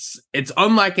Spider-Verse. It's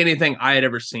unlike anything I had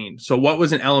ever seen. So what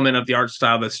was an element of the art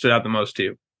style that stood out the most to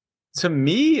you? To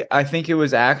me, I think it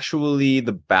was actually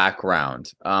the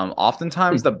background.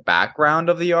 Oftentimes the background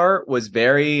of the art was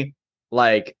very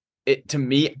like it to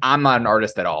me. I'm not an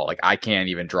artist at all. Like I can't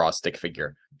even draw a stick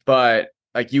figure, but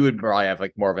like you would probably have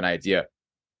like more of an idea.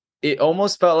 It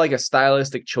almost felt like a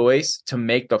stylistic choice to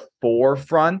make the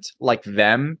forefront like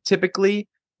them typically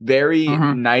very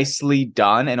nicely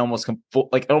done and almost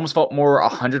like it almost felt more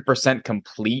 100%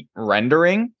 complete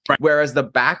rendering, right. Whereas the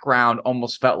background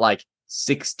almost felt like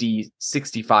 60,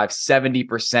 65,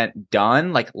 70%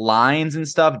 done. Like lines and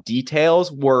stuff,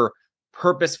 details were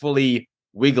purposefully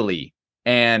wiggly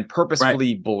and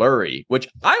purposefully blurry, which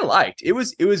I liked. It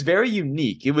was very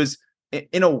unique. It was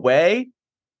in a way,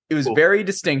 it was very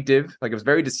distinctive. Like it was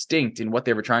very distinct in what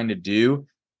they were trying to do,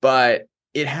 but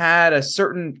it had a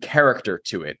certain character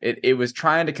to it. It was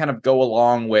trying to kind of go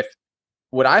along with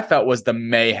what I felt was the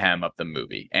mayhem of the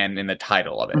movie and in the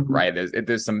title of it, right?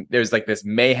 There's like this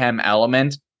mayhem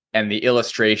element, and the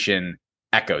illustration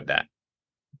echoed that.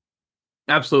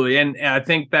 Absolutely. And I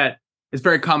think that it's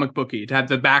very comic booky to have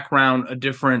the background a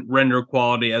different render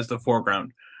quality as the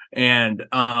foreground. And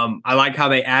I like how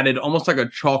they added almost like a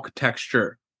chalk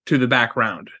texture to the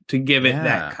background to give it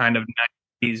that kind of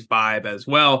 90s vibe as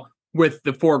well, with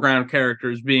the foreground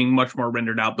characters being much more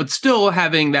rendered out, but still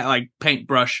having that like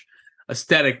paintbrush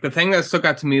aesthetic. The thing that stuck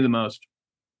out to me the most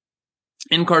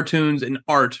in cartoons and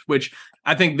art, which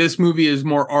I think this movie is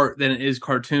more art than it is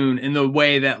cartoon, in the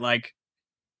way that like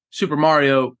Super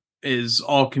Mario is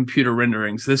all computer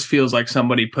renderings. This feels like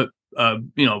somebody put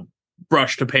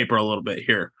brush to paper a little bit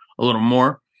here, a little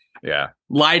more. Yeah.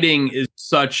 Lighting is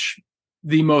such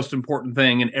the most important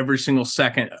thing in every single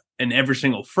second and every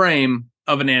single frame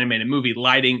of an animated movie.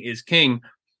 Lighting is king.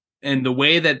 And the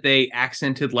way that they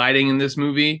accented lighting in this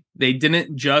movie, they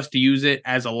didn't just use it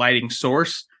as a lighting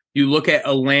source. You look at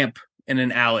a lamp in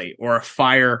an alley or a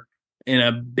fire in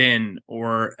a bin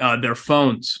or their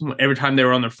phones. Every time they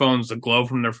were on their phones, the glow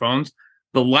from their phones,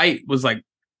 the light was like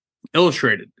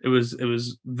illustrated. It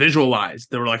was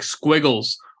visualized. There were like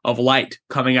squiggles of light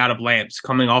coming out of lamps,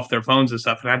 coming off their phones and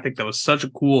stuff. And I think that was such a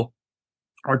cool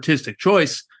artistic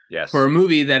choice for a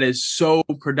movie that is so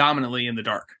predominantly in the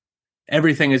dark.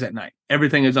 Everything is at night.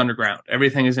 Everything is underground.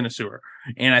 Everything is in a sewer.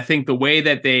 And I think the way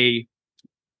that they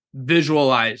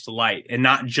visualized light and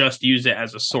not just use it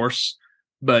as a source,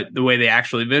 but the way they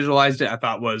actually visualized it, I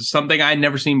thought was something I'd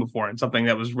never seen before and something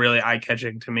that was really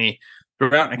eye-catching to me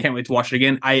throughout. I can't wait to watch it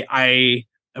again. I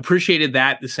appreciated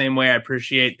that the same way I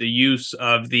appreciate the use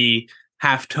of the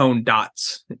halftone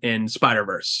dots in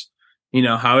Spider-Verse. You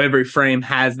know, how every frame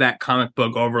has that comic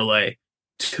book overlay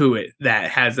to it that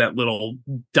has that little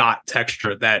dot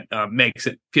texture that makes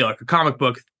it feel like a comic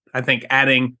book. I think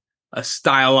adding a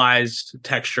stylized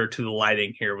texture to the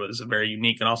lighting here was a very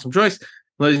unique and awesome choice.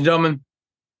 Ladies and gentlemen,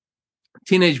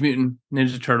 Teenage Mutant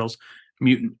Ninja Turtles,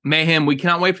 Mutant Mayhem. We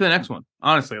cannot wait for the next one.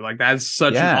 Honestly, like that's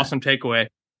such an awesome takeaway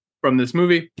from this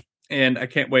movie. And I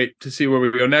can't wait to see where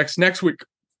we go next. Next week,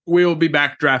 we will be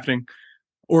back drafting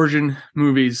origin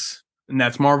movies, and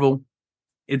that's Marvel.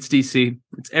 It's DC.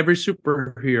 It's every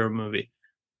superhero movie.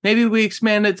 Maybe we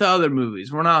expand it to other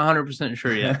movies. We're not 100%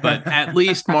 sure yet, but at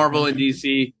least Marvel and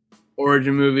DC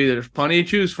origin movie. There's plenty to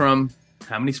choose from.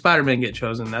 How many Spider-Man get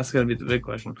chosen? That's going to be the big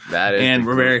question. That is, and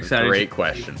we're very excited. Great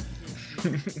question.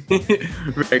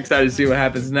 Very excited to see what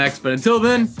happens next. But until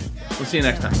then, we'll see you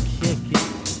next time.